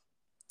them.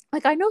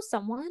 Like I know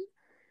someone,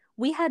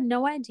 we had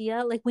no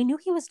idea, like we knew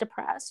he was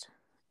depressed,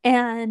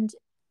 and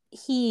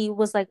he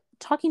was like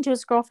talking to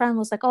his girlfriend,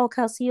 was like, oh,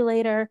 okay, I'll see you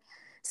later.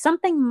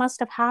 Something must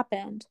have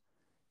happened,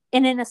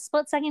 and in a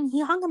split second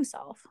he hung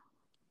himself.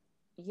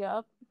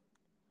 Yep.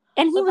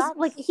 And he But was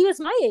like, that's, he was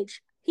my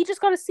age, he just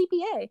got a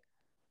CPA,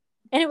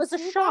 and it was a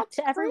see, shock that's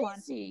to everyone.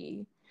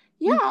 crazy.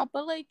 Mm-hmm. Yeah,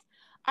 but like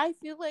I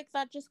feel like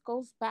that just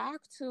goes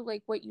back to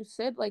like what you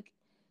said, like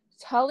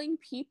telling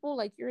people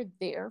like you're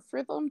there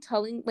for them,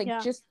 telling like Yeah,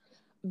 just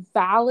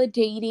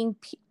validating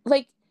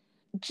like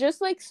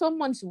just like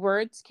someone's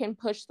words can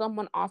push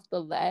someone off the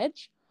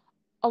ledge.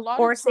 A lot of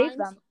or save times,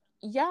 them.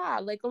 yeah,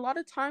 like a lot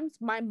of times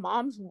my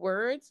mom's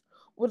words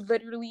would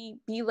literally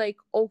be like,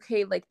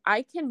 okay, like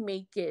I can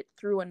make it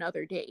through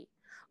another day.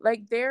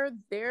 Like there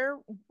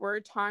were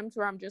times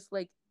where I'm just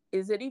like,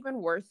 is it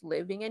even worth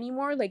living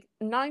anymore? Like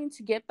not even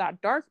to get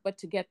that dark, but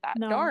to get that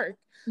No. dark.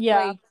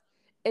 Yeah. Like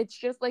it's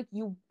just like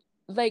you,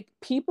 like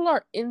people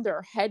are in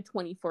their head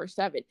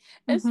 24/7,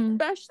 Mm-hmm.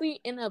 especially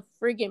in a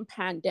friggin'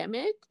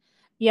 pandemic.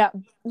 Yeah.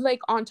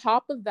 Like on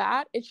top of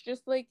that, it's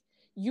just like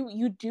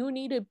you do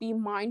need to be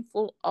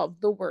mindful of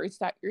the words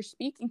that you're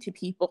speaking to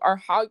people or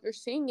how you're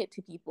saying it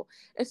to people.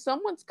 If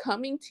someone's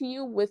coming to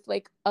you with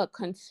like a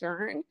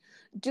concern,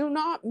 do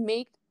not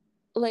make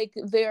like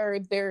their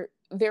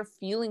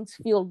feelings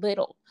feel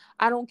little.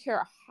 I don't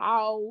care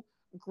how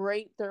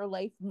great their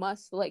life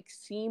must like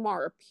seem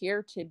or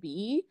appear to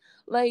be.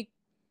 Like,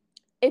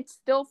 it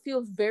still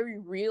feels very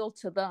real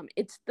to them.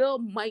 It still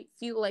might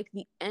feel like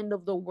the end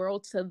of the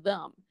world to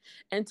them.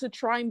 And to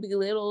try and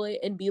belittle it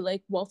and be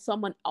like, well,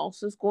 someone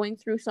else is going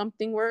through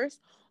something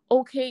worse.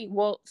 Okay,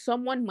 well,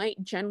 someone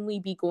might genuinely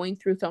be going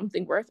through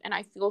something worse, and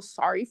I feel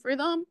sorry for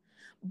them.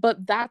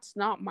 But that's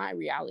not my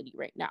reality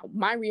right now.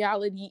 My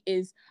reality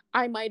is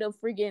I might have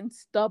friggin'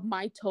 stubbed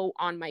my toe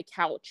on my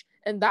couch,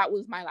 and that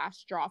was my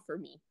last straw for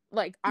me.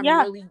 Like, I'm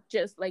Yeah. really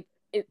just like,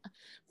 it,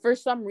 for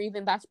some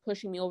reason that's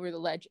pushing me over the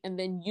ledge, and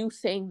then you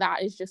saying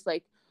that is just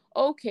like,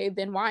 okay,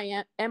 then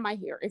why am I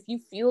here? If you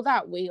feel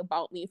that way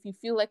about me, if you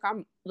feel like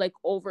I'm like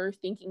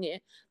overthinking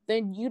it,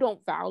 then you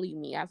don't value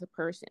me as a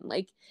person.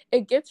 Like,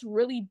 it gets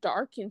really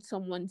dark in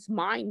someone's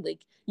mind.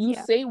 Like, you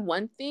Yeah. say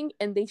one thing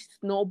and they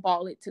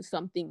snowball it to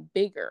something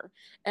bigger,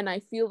 and I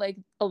feel like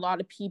a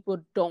lot of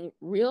people don't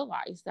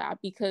realize that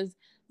because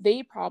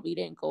they probably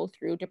didn't go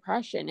through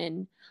depression.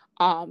 And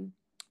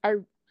I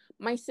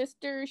my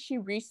sister, she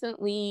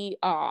recently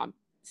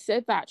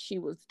said that she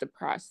was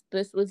depressed.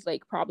 This was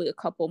like probably a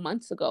couple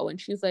months ago, and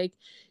she's like,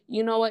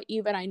 you know what,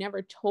 even I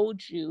never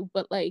told you,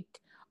 but like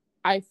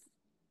I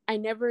I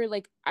never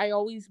like, I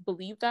always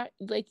believed that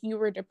like you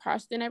were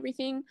depressed and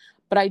everything,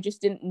 but I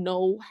just didn't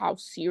know how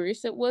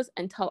serious it was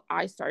until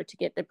I started to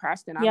get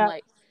depressed. And I'm Yeah.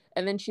 like,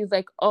 and then she's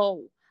like,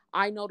 oh,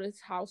 I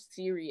noticed how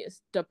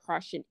serious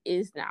depression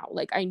is now.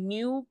 Like, I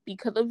knew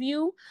because of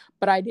you,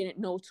 but I didn't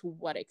know to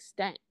what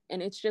extent.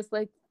 And it's just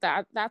like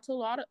that's a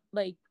lot of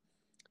like,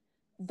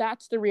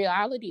 that's the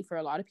reality for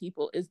a lot of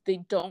people, is they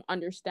don't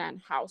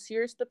understand how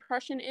serious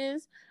depression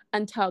is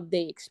until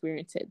they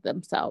experience it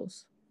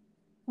themselves.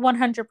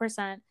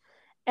 100%.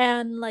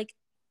 And like,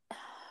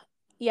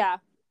 yeah,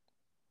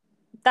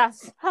 that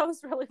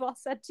was really well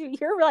said too.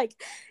 You're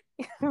like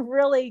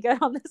really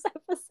good on this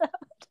episode.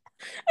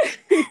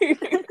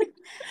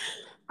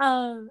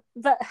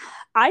 But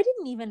I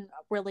didn't even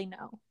really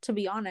know, to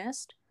be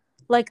honest.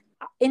 Like,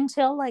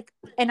 until like,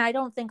 and I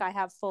don't think I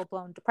have full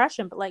blown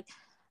depression, but like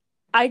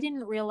I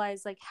didn't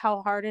realize like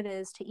how hard it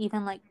is to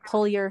even like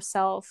pull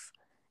yourself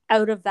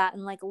out of that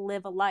and like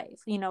live a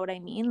life. You know what I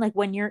mean? Like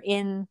when you're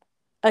in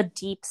a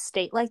deep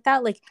state like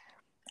that. Like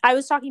I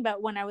was talking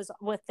about when I was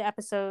with the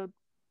episode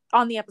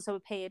on the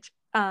episode page,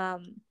 how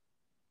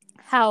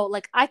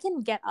like I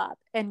can get up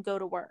and go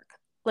to work.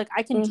 Like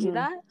I can do Mm-hmm.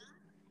 that.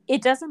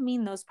 It doesn't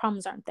mean those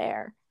problems aren't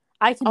there.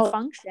 I can Oh,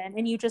 function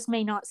and you just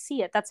may not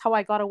see it. That's how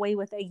I got away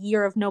with a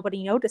year of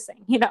nobody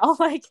noticing,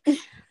 like,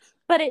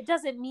 but it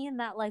doesn't mean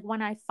that like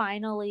when I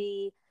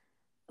finally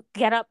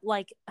get up,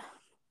 like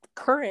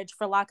courage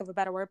for lack of a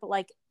better word, but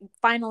like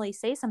finally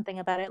say something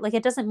about it, like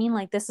it doesn't mean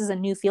like this is a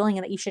new feeling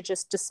and that you should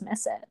just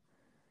dismiss it.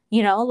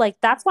 Like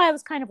that's why I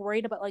was kind of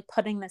worried about like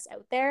putting this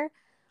out there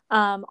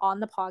on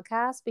the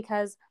podcast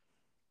because,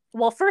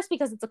 well, first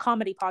because it's a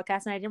comedy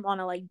podcast and I didn't want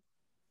to like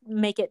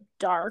make it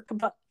dark,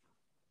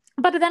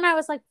 but then I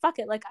was like, fuck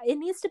it, like it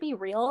needs to be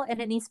real and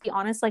it needs to be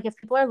honest. Like if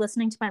people are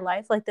listening to my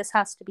life, like this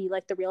has to be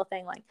like the real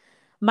thing. Like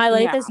my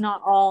life yeah. is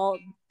not all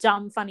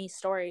dumb funny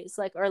stories,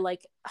 like, or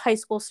like high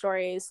school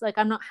stories. Like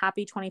I'm not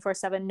happy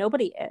 24/7.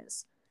 Nobody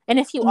is. And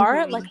if you are,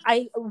 Mm-hmm. like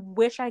I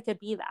wish I could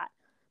be that,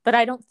 but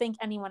I don't think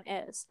anyone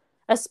is,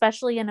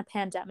 especially in a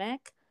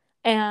pandemic.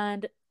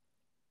 And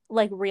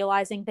like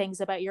realizing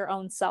things about your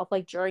own self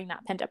like during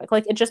that pandemic,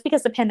 like just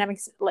because the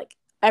pandemic's like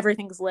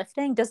everything's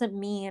lifting doesn't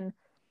mean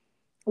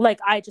like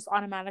I just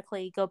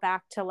automatically go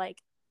back to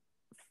like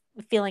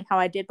feeling how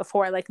I did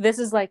before. Like this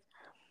is like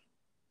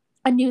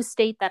a new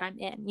state that I'm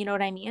in, you know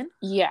what I mean?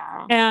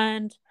 Yeah.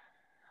 And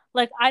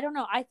like I don't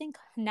know, I think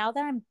now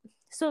that I'm,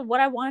 so what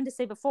I wanted to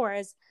say before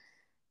is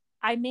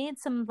I made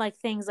some like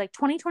things like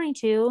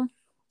 2022,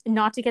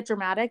 not to get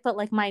dramatic, but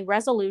like my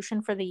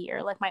resolution for the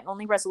year, like my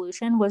only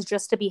resolution was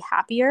just to be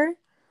happier,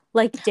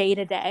 like day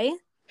to day.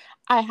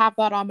 I have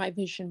that on my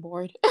vision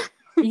board.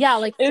 Yeah,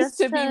 like Is just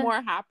to be to,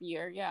 more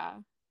happier. Yeah.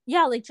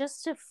 yeah, like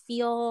just to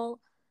feel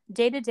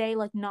day to day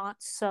like not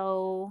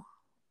so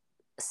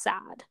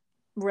sad,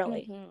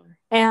 really. Mm-hmm.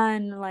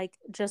 And like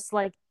just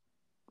like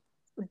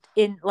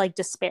in like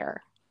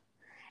despair.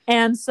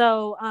 And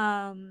so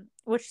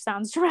which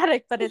sounds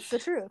dramatic, but it's the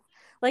truth.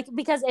 Like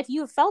because if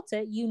you felt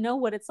it, you know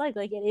what it's like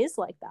it is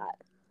like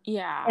that.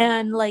 Yeah.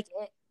 And like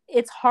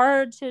it's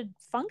hard to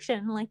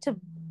function, like to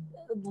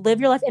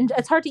live your life, and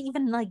it's hard to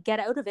even like get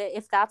out of it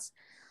if that's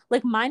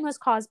like mine was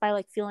caused by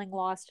like feeling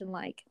lost and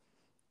like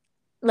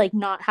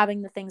not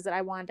having the things that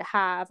I wanted to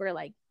have or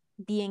like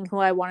being who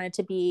I wanted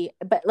to be.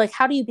 But like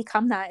how do you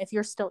become that if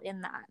you're still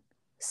in that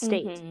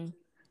state? Mm-hmm.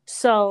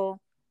 So,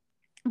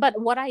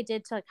 but what I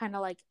did to kind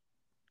of like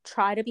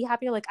try to be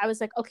happier, like I was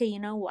like, okay, you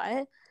know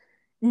what?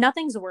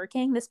 Nothing's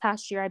working. This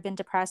past year I've been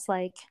depressed.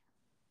 Like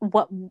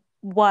what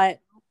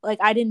like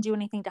I didn't do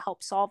anything to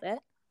help solve it.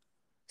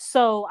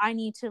 So I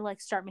need to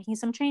like start making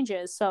some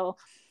changes. So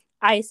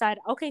I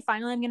decided, okay,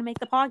 finally I'm going to make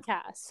the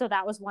podcast. So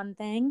that was one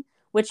thing,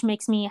 which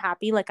makes me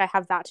happy. Like I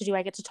have that to do.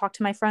 I get to talk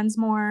to my friends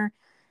more.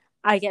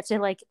 I get to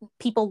like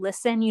people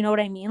listen, you know what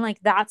I mean? Like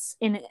that's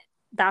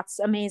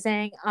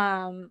amazing.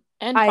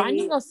 And I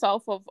finding a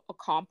self of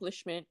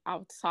accomplishment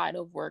outside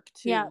of work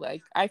too. yeah.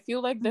 Like I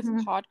feel like this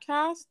Mhm.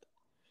 podcast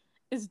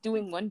is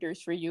doing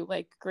wonders for you.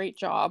 Like great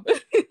job.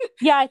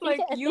 Yeah, I think Like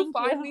you thank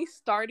you. finally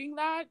starting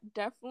that,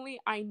 definitely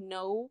I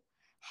know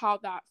how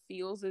that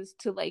feels is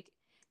to like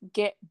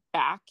get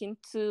back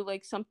into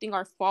like something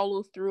or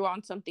follow through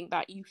on something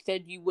that you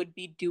said you would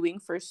be doing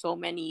for so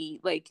many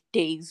like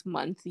days,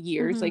 months,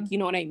 years. Like Mhm. you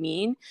know what I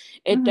mean?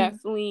 It Mhm.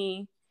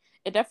 definitely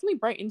it definitely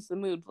brightens the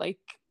mood. Like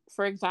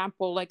for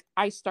example, like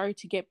I started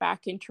to get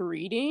back into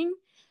reading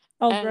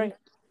Oh, and great.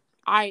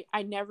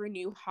 I never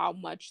knew how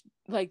much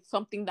like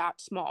something that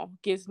small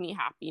gives me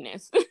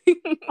happiness.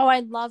 Oh,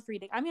 I love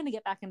reading. I'm going to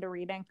get back into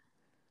reading.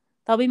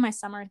 That'll be my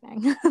summer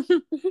thing.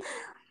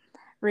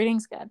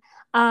 Reading's good.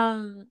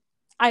 Um,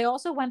 I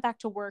also went back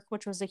to work,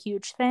 which was a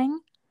huge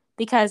thing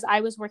because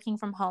I was working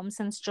from home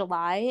since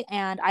July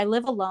and I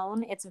live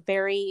alone. It's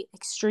very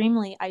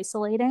extremely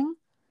isolating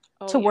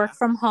Oh to work yeah.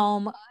 from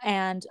home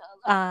and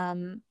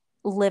um,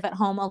 live at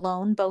home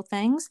alone, both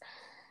things.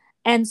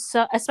 And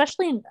so,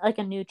 especially in like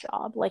a new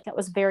job, like it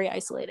was very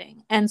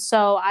isolating. And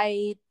so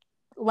I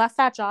left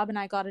that job and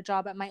I got a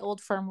job at my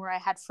old firm where I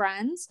had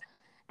friends.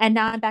 And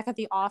now I'm back at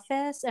the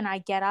office and I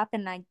get up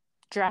and I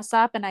dress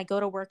up and I go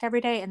to work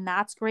every day. And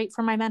that's great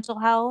for my mental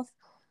health.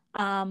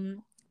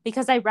 Um,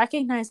 because I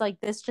recognize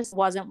like this just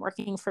wasn't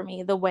working for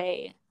me the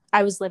way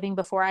I was living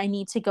before. I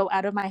need to go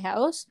out of my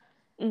house,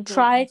 Mm-hmm.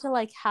 try to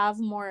like have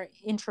more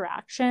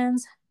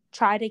interactions,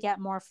 try to get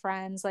more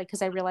friends, like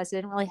because I realized I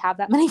didn't really have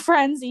that many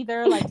friends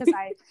either, like because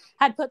I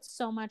had put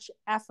so much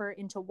effort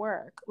into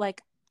work.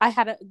 Like I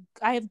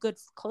have good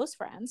close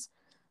friends,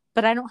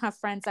 but I don't have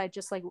friends I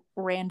just like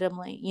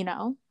randomly, you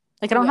know,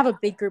 like I don't have Yeah. a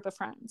big group of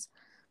friends.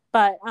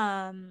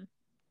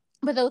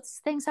 But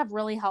those things have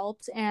really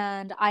helped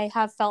and I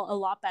have felt a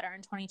lot better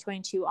in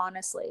 2022,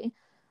 honestly.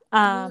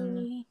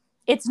 um Yay.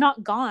 it's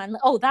not gone.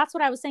 Oh, that's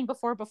what I was saying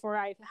before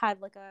I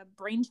had like a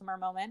brain tumor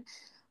moment.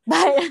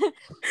 But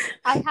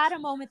I had a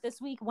moment this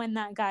week when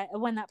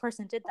that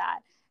person did that.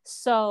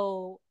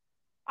 So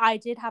I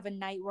did have a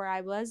night where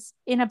I was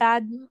in a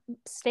bad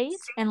state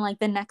and like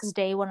the next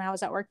day when I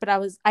was at work, but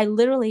I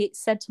literally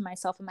said to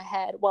myself in my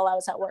head while I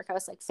was at work, I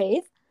was like,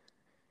 Faith,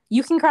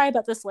 you can cry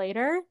about this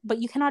later, but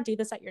you cannot do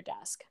this at your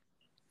desk.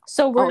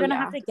 So we're Oh going to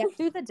have yeah. to get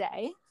through the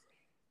day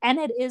and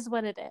it is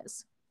what it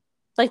is.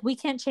 Like we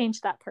can't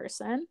change that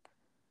person,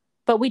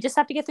 but we just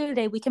have to get through the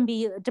day. We can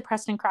be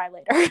depressed and cry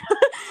later.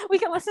 We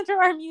can listen to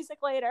our music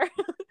later.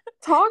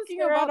 Talking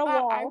Stare at about a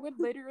that, I wall. would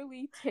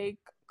literally take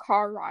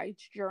car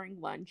rides during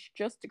lunch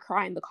just to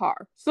cry in the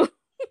car. So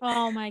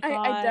Oh my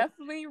I god.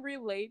 definitely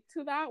relate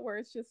to that where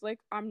it's just like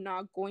I'm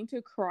not going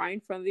to cry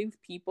in front of these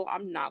people.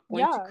 I'm not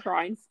going to Yeah.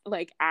 cry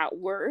like at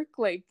work.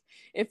 Like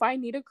if I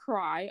need to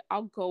cry,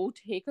 I'll go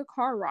take a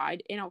car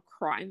ride and I'll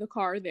cry in the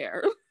car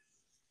there.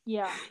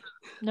 Yeah.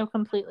 No,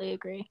 completely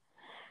agree.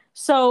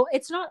 So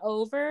it's not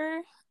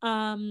over.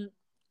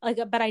 Like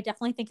but I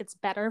definitely think it's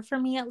better for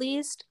me at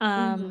least.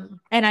 Mm-hmm.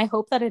 And I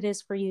hope that it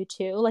is for you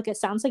too. Like it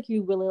sounds like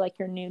you really like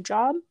your new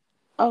job.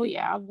 Oh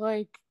yeah,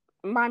 like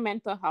my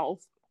mental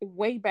health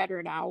way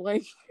better now.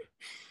 Like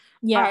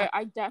Yeah.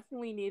 I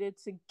definitely needed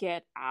to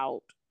get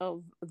out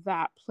of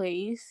that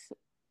place.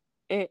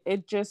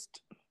 It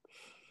just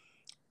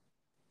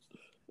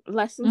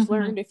lessons Mm-hmm.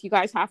 learned. If you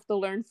guys have to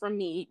learn from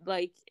me,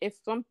 like if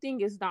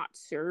something is not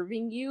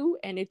serving you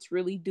and it's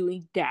really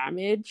doing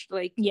damage,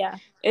 like Yeah.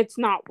 it's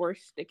not worth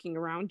sticking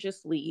around.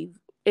 Just leave.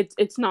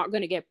 It's not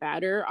gonna get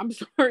better. I'm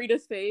sorry to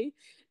say.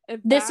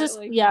 If This that is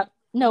like yeah.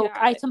 No, yeah.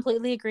 I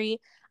completely agree.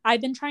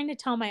 I've been trying to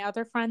tell my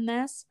other friend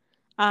this.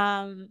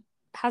 Um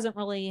hasn't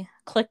really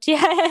clicked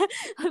yet.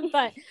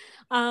 But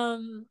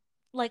um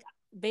like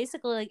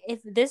basically like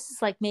if this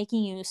is like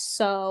making you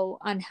so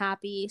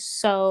unhappy,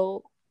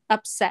 so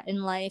upset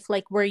in life,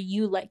 like where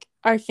you like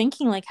are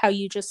thinking like how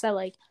you just said,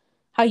 like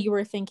how you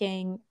were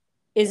thinking,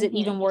 is it Mm-hmm.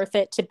 even worth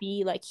it to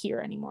be like here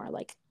anymore,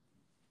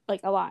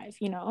 like alive,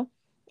 you know?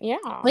 Yeah.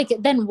 Like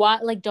then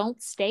what, like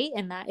don't stay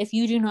in that if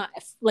you do not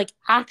like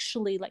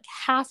actually like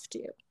have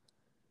to,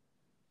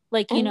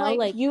 like, you And know, like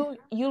like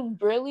you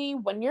really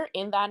when you're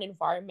in that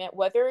environment,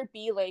 whether it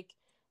be like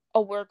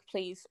a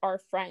workplace or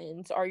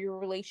friends or your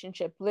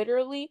relationship,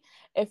 literally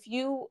if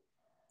you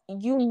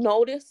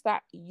notice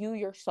that you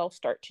yourself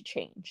start to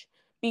change.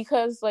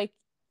 Because like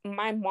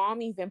my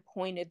mom even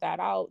pointed that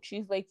out.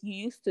 She's like, you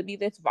used to be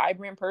this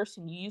vibrant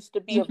person, you used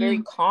to be a very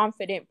mm-hmm,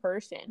 confident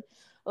person,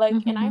 like,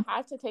 and I mm-hmm,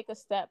 had to take a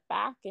step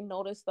back and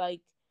notice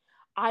like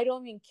I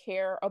don't even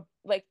care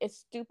like as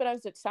stupid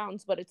as it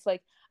sounds, but it's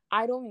like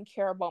I don't even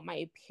care about my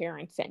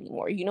appearance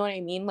anymore, you know what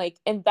I mean? Like,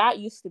 and that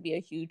used to be a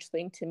huge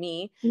thing to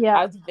me.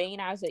 yeah, As vain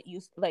as it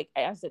used, like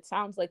as it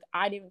sounds, like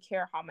I didn't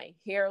care how my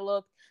hair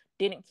looked,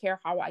 didn't care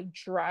how I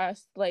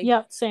dressed. Like,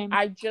 Yeah, same.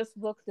 I just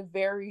looked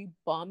very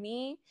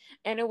bummy.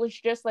 And it was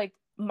just like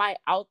my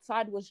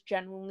outside was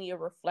genuinely a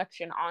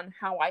reflection on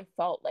how I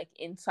felt like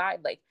inside.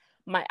 Like,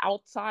 my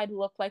outside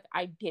looked like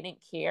I didn't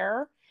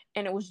care.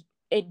 And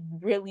it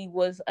really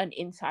was an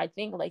inside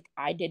thing. Like,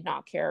 I did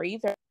not care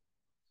either.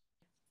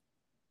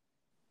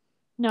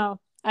 No,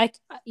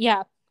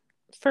 yeah,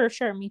 for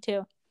sure. Me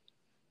too.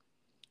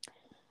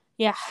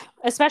 Yeah,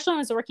 especially when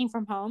I was working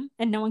from home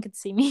and no one could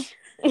see me.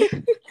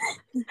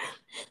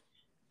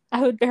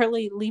 I would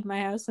barely leave my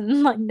house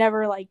and like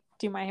never like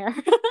do my hair.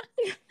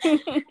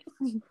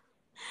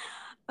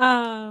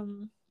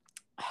 um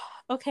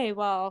okay,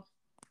 well,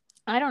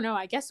 I don't know.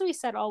 I guess we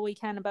said all we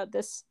can about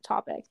this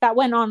topic. That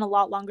went on a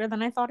lot longer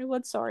than I thought it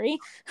would. Sorry.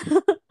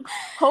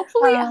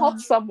 Hopefully it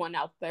helps someone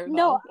out there,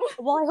 No,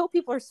 though. well, I hope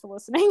people are still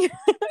listening.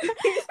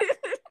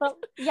 But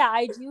yeah,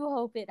 I do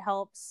hope it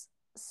helps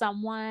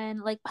someone.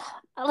 Like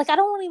I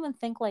don't even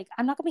think like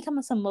I'm not gonna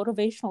become some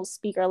motivational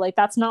speaker. Like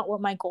that's not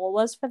what my goal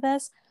was for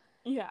this.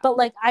 Yeah. But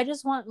like I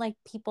just want like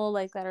people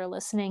like that are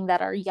listening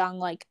that are young,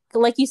 like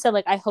you said,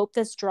 like I hope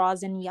this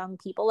draws in young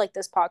people, like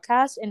this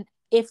podcast. And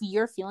if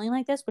you're feeling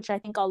like this, which I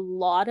think a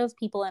lot of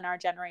people in our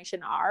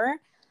generation are,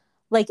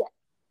 like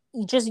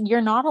just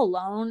you're not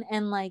alone.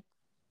 And like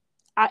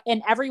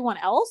and everyone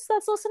else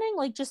that's listening,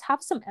 like just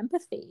have some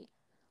empathy.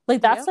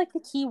 Like that's like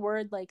the key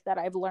word like that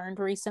I've learned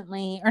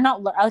recently, or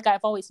not like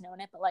I've always known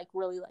it, but like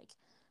really like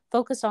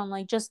focused on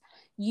like just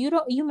you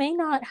may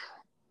not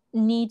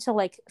need to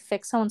like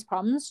fix someone's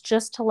problems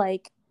just to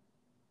like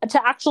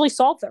to actually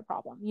solve their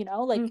problem, you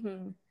know, like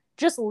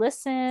just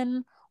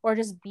listen or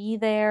just be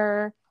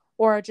there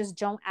or just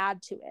don't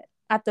add to it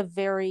at the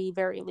very,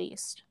 very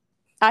least.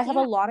 I have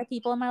a lot of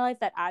people in my life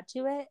that add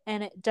to it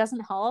and it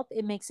doesn't help.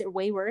 It makes it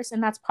way worse.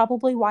 And that's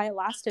probably why it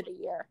lasted a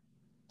year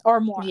or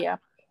more. Yeah.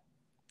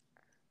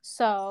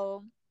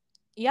 So,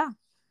 yeah.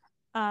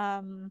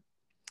 I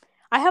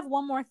have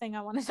one more thing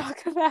I want to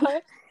talk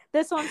about.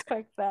 This one's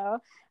quick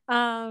though.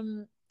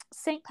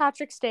 St.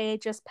 Patrick's Day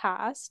just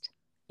passed.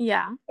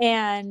 Yeah.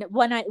 And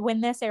when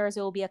this airs,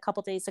 it will be a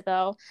couple days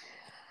ago.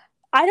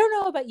 I don't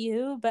know about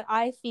you, but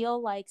I feel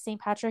like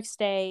St. Patrick's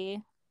Day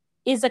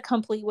is a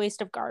complete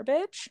waste of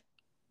garbage.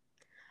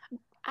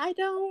 I'm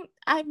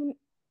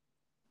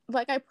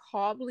like, I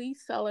probably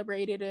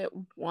celebrated it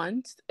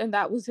once, and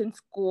that was in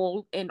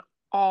school, and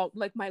all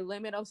like my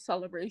limit of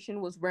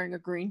celebration was wearing a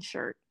green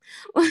shirt.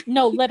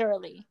 No,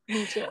 literally.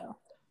 Me too.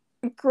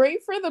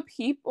 Great for the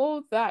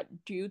people that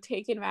do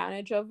take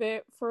advantage of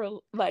it for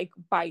like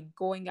by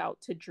going out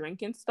to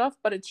drink and stuff,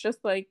 but it's just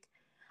like,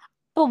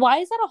 but why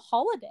is that a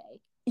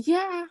holiday?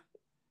 Yeah,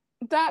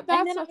 that's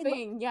the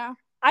thing. Yeah,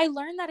 I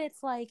learned that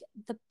it's like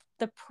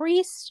the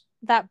priest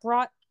that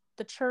brought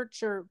the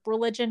church or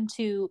religion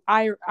to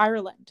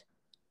Ireland,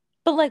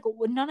 but like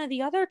none of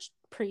the other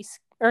priests,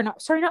 or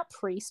not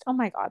priest. Oh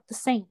my god, the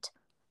saint.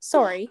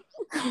 Sorry,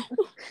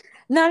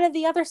 none of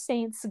the other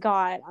saints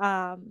got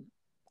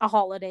a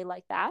holiday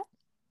like that.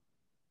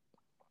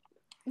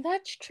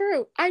 That's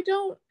true. I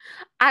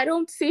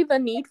don't see the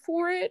need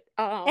for it.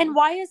 And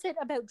why is it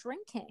about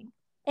drinking?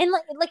 And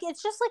like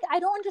it's just like I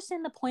don't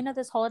understand the point of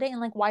this holiday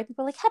and like why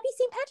people are like Happy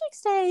St.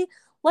 Patrick's Day.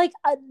 Like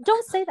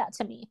don't say that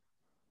to me.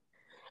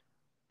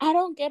 I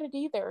don't get it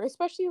either.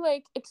 Especially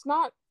like it's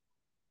not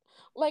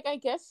like, I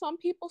guess some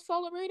people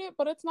celebrate it,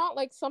 but it's not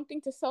like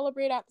something to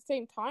celebrate at the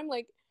same time.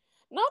 Like,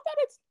 not that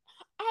it's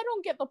I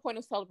don't get the point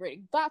of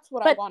celebrating. That's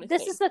what I want to say.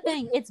 This is the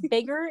thing. It's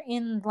bigger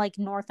in like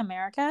North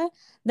America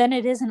than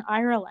it is in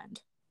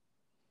Ireland.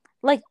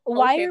 Like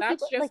why are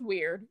that's people, just like,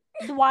 weird.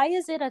 Why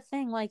is it a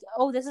thing like,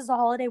 oh, this is a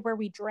holiday where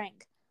we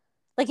drink?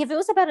 Like if it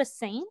was about a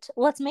saint,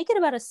 let's make it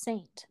about a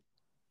saint.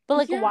 But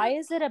like why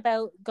is it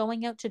about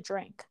going out to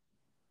drink?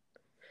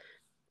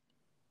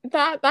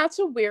 That's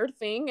a weird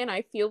thing, and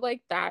I feel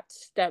like that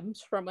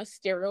stems from a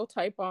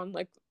stereotype on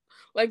like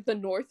the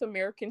North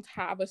Americans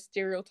have a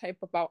stereotype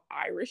about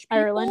Irish people.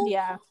 Ireland,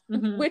 yeah.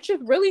 Mm-hmm. Which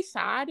is really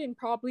sad and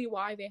probably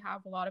why they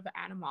have a lot of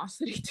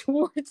animosity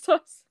towards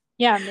us.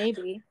 Yeah,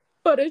 maybe.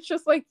 But it's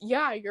just like,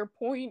 yeah, your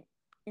point,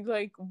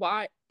 like,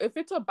 why, if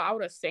it's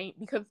about a saint,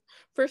 because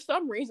for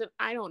some reason,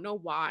 I don't know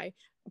why,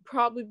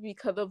 probably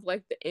because of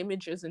like the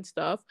images and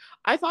stuff,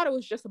 I thought it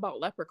was just about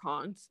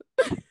leprechauns.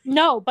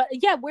 No, but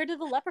yeah, where do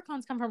the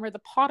leprechauns come from, or the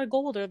pot of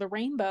gold, or the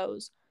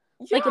rainbows?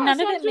 Yeah, like none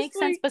of it makes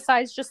sense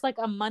besides just like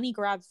a money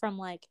grab from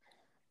like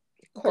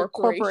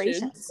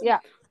corporations. Yeah.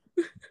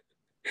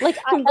 Like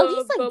at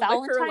least like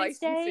Valentine's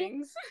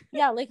Day.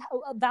 Yeah, like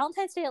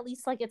Valentine's Day, at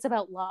least like it's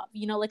about love,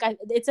 you know, like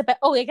it's about,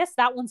 I guess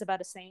that one's about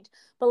a saint,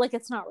 but like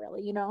it's not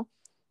really, you know,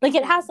 like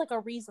it has like a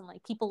reason,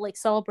 like people like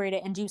celebrate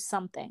it and do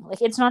something,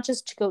 like it's not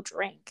just to go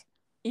drink.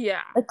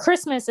 Yeah, like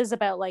Christmas is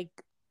about like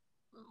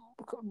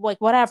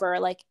whatever,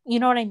 like, you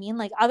know what I mean,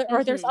 like other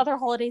or there's other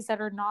holidays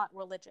that are not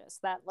religious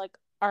that like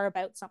are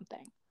about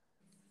something.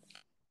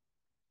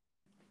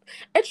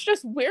 It's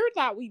just weird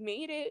that we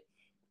made it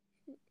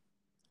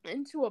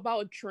into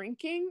about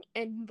drinking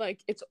and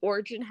like its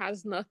origin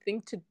has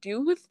nothing to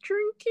do with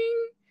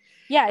drinking.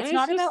 Yeah, it's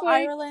not about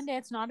Ireland,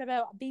 it's not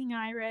about being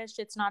Irish,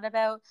 it's not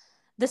about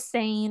the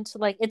saint.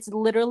 Like, it's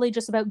literally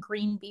just about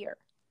green beer.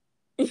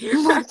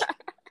 Yeah.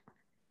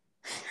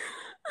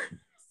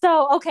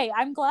 So, okay,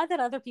 I'm glad that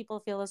other people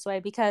feel this way,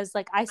 because,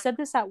 like, I said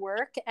this at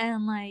work,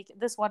 and, like,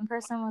 this one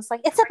person was like,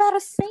 it's about a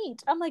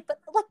saint. I'm like, but,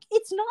 like,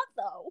 it's not,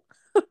 though.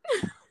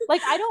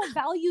 Like, I don't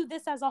value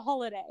this as a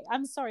holiday.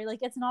 I'm sorry. Like,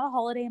 it's not a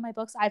holiday in my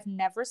books. I've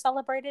never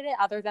celebrated it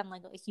other than,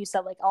 like you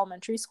said, like,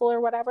 elementary school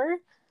or whatever.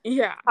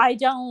 Yeah. I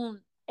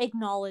don't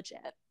acknowledge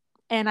it.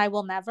 And I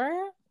will never,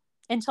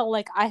 until,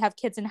 like, I have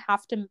kids and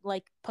have to,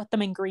 like, put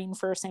them in green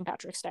for St.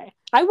 Patrick's Day.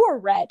 I wore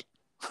red.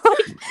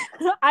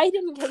 I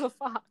didn't give a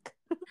fuck.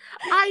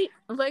 I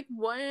like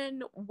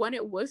when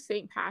it was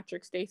St.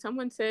 Patrick's Day,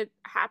 someone said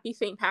happy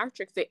St.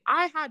 Patrick's Day.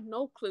 I had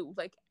no clue.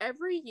 Like,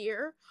 every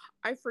year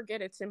I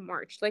forget it's in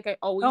March. Like, I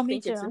always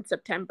think it's in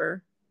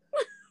September.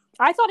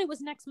 I thought it was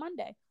next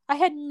Monday. I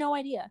had no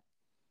idea.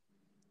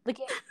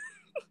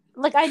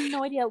 Like I had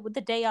no idea what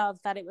the day of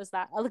that it was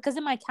that. Because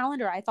in my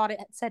calendar I thought it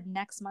said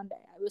next Monday.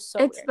 I was so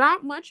It's weird.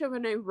 that much of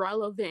an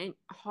irrelevant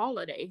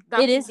holiday.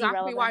 That's it is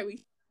exactly irrelevant. why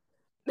we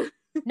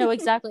No,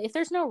 exactly. If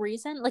there's no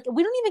reason, like,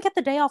 we don't even get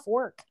the day off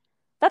work.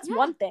 That's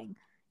one thing.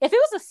 If it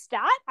was a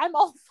stat, I'm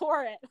all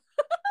for it.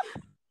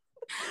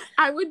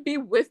 I would be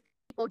with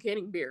people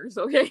getting beers,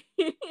 okay?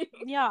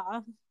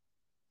 Yeah.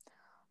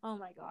 Oh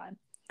my God.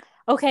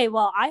 Okay,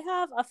 well, I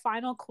have a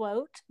final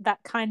quote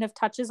that kind of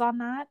touches on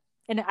that,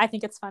 and I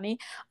think it's funny.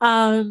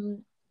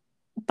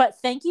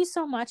 But thank you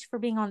so much for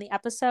being on the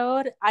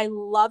episode. I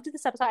loved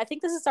this episode. I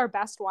think this is our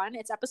best one.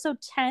 It's episode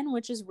 10,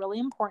 which is really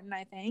important,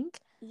 I think.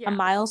 Yeah. A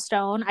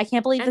milestone. I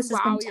can't believe this has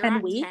been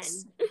 10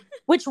 weeks. 10.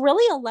 Which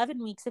really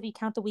 11 weeks if you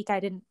count the week I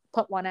didn't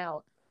put one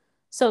out.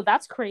 So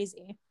that's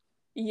crazy.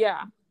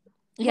 Yeah.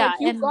 Yeah.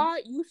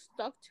 Like, you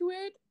stuck to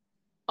it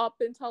up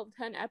until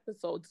 10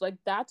 episodes. Like,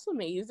 that's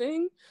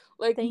amazing.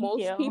 Like,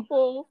 most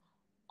people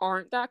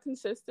aren't that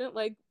consistent.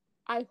 Like,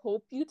 I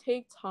hope you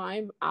take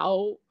time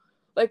out.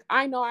 Like,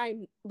 I know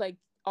I'm, like,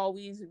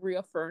 always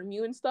reaffirm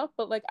you and stuff,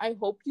 but, like, I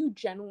hope you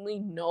genuinely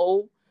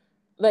know,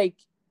 like,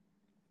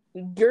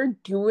 you're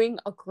doing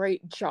a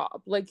great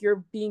job. Like,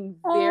 you're being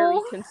very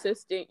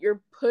consistent.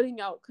 You're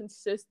putting out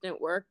consistent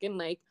work. And,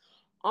 like,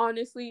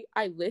 honestly,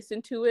 I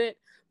listen to it.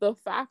 The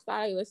fact that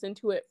I listen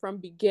to it from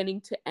beginning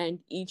to end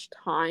each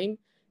time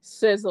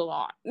says a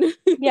lot.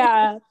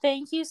 Yeah,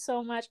 thank you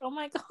so much. Oh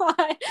my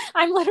God.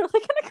 I'm literally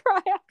gonna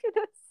cry after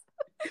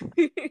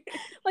this.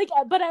 Like,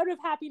 but out of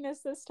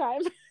happiness this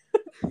time.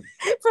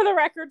 For the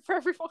record, for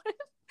everyone.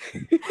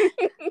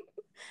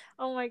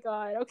 Oh my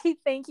God. Okay,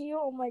 thank you.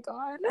 Oh my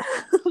God.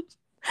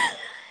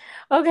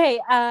 Okay,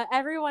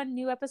 everyone,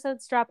 new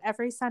episodes drop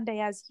every Sunday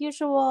as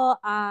usual.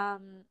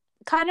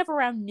 Kind of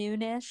around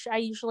noonish. I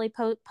usually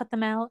put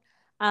them out.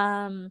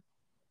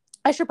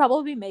 I should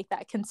probably make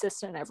that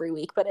consistent every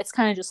week, but it's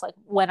kind of just like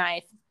when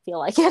I feel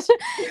like it.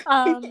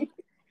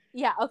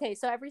 Yeah, okay,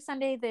 so every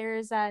Sunday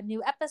there's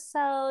new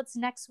episodes.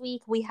 Next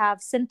week we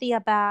have Cynthia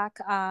back,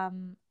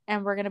 and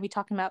we're going to be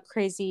talking about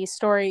crazy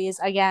stories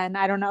again.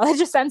 I don't know, it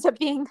just ends up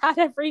being that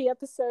every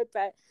episode,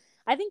 but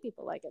I think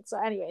people like it. So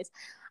anyways,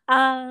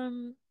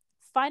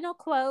 final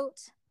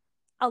quote: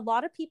 a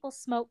lot of people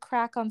smoke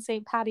crack on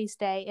St. Paddy's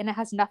Day, and it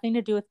has nothing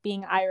to do with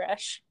being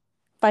Irish,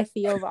 by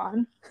Theo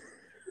Von.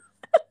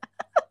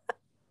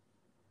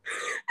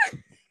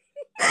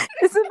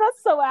 Isn't that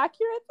so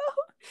accurate,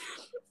 though?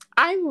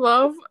 I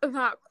love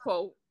that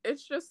quote.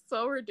 It's just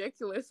so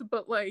ridiculous,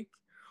 but, like,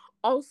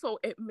 also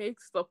it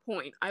makes the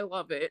point. I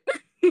love it.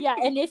 Yeah,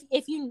 and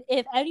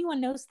if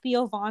anyone knows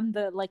Theo Von,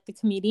 the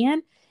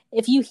comedian,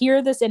 if you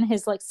hear this in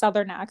his, like,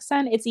 Southern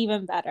accent, it's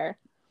even better.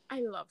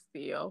 I love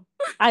Theo.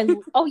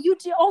 Oh, you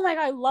do? Oh my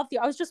God, I love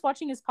Theo. I was just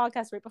watching his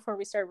podcast right before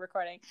we started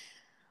recording.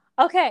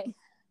 Okay,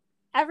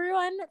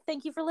 everyone,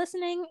 thank you for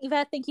listening.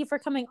 Evette, thank you for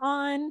coming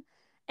on.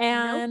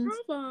 And no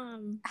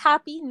problem.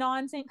 Happy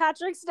non-St.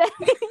 Patrick's Day.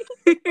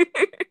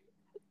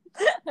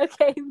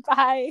 Okay,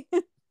 bye.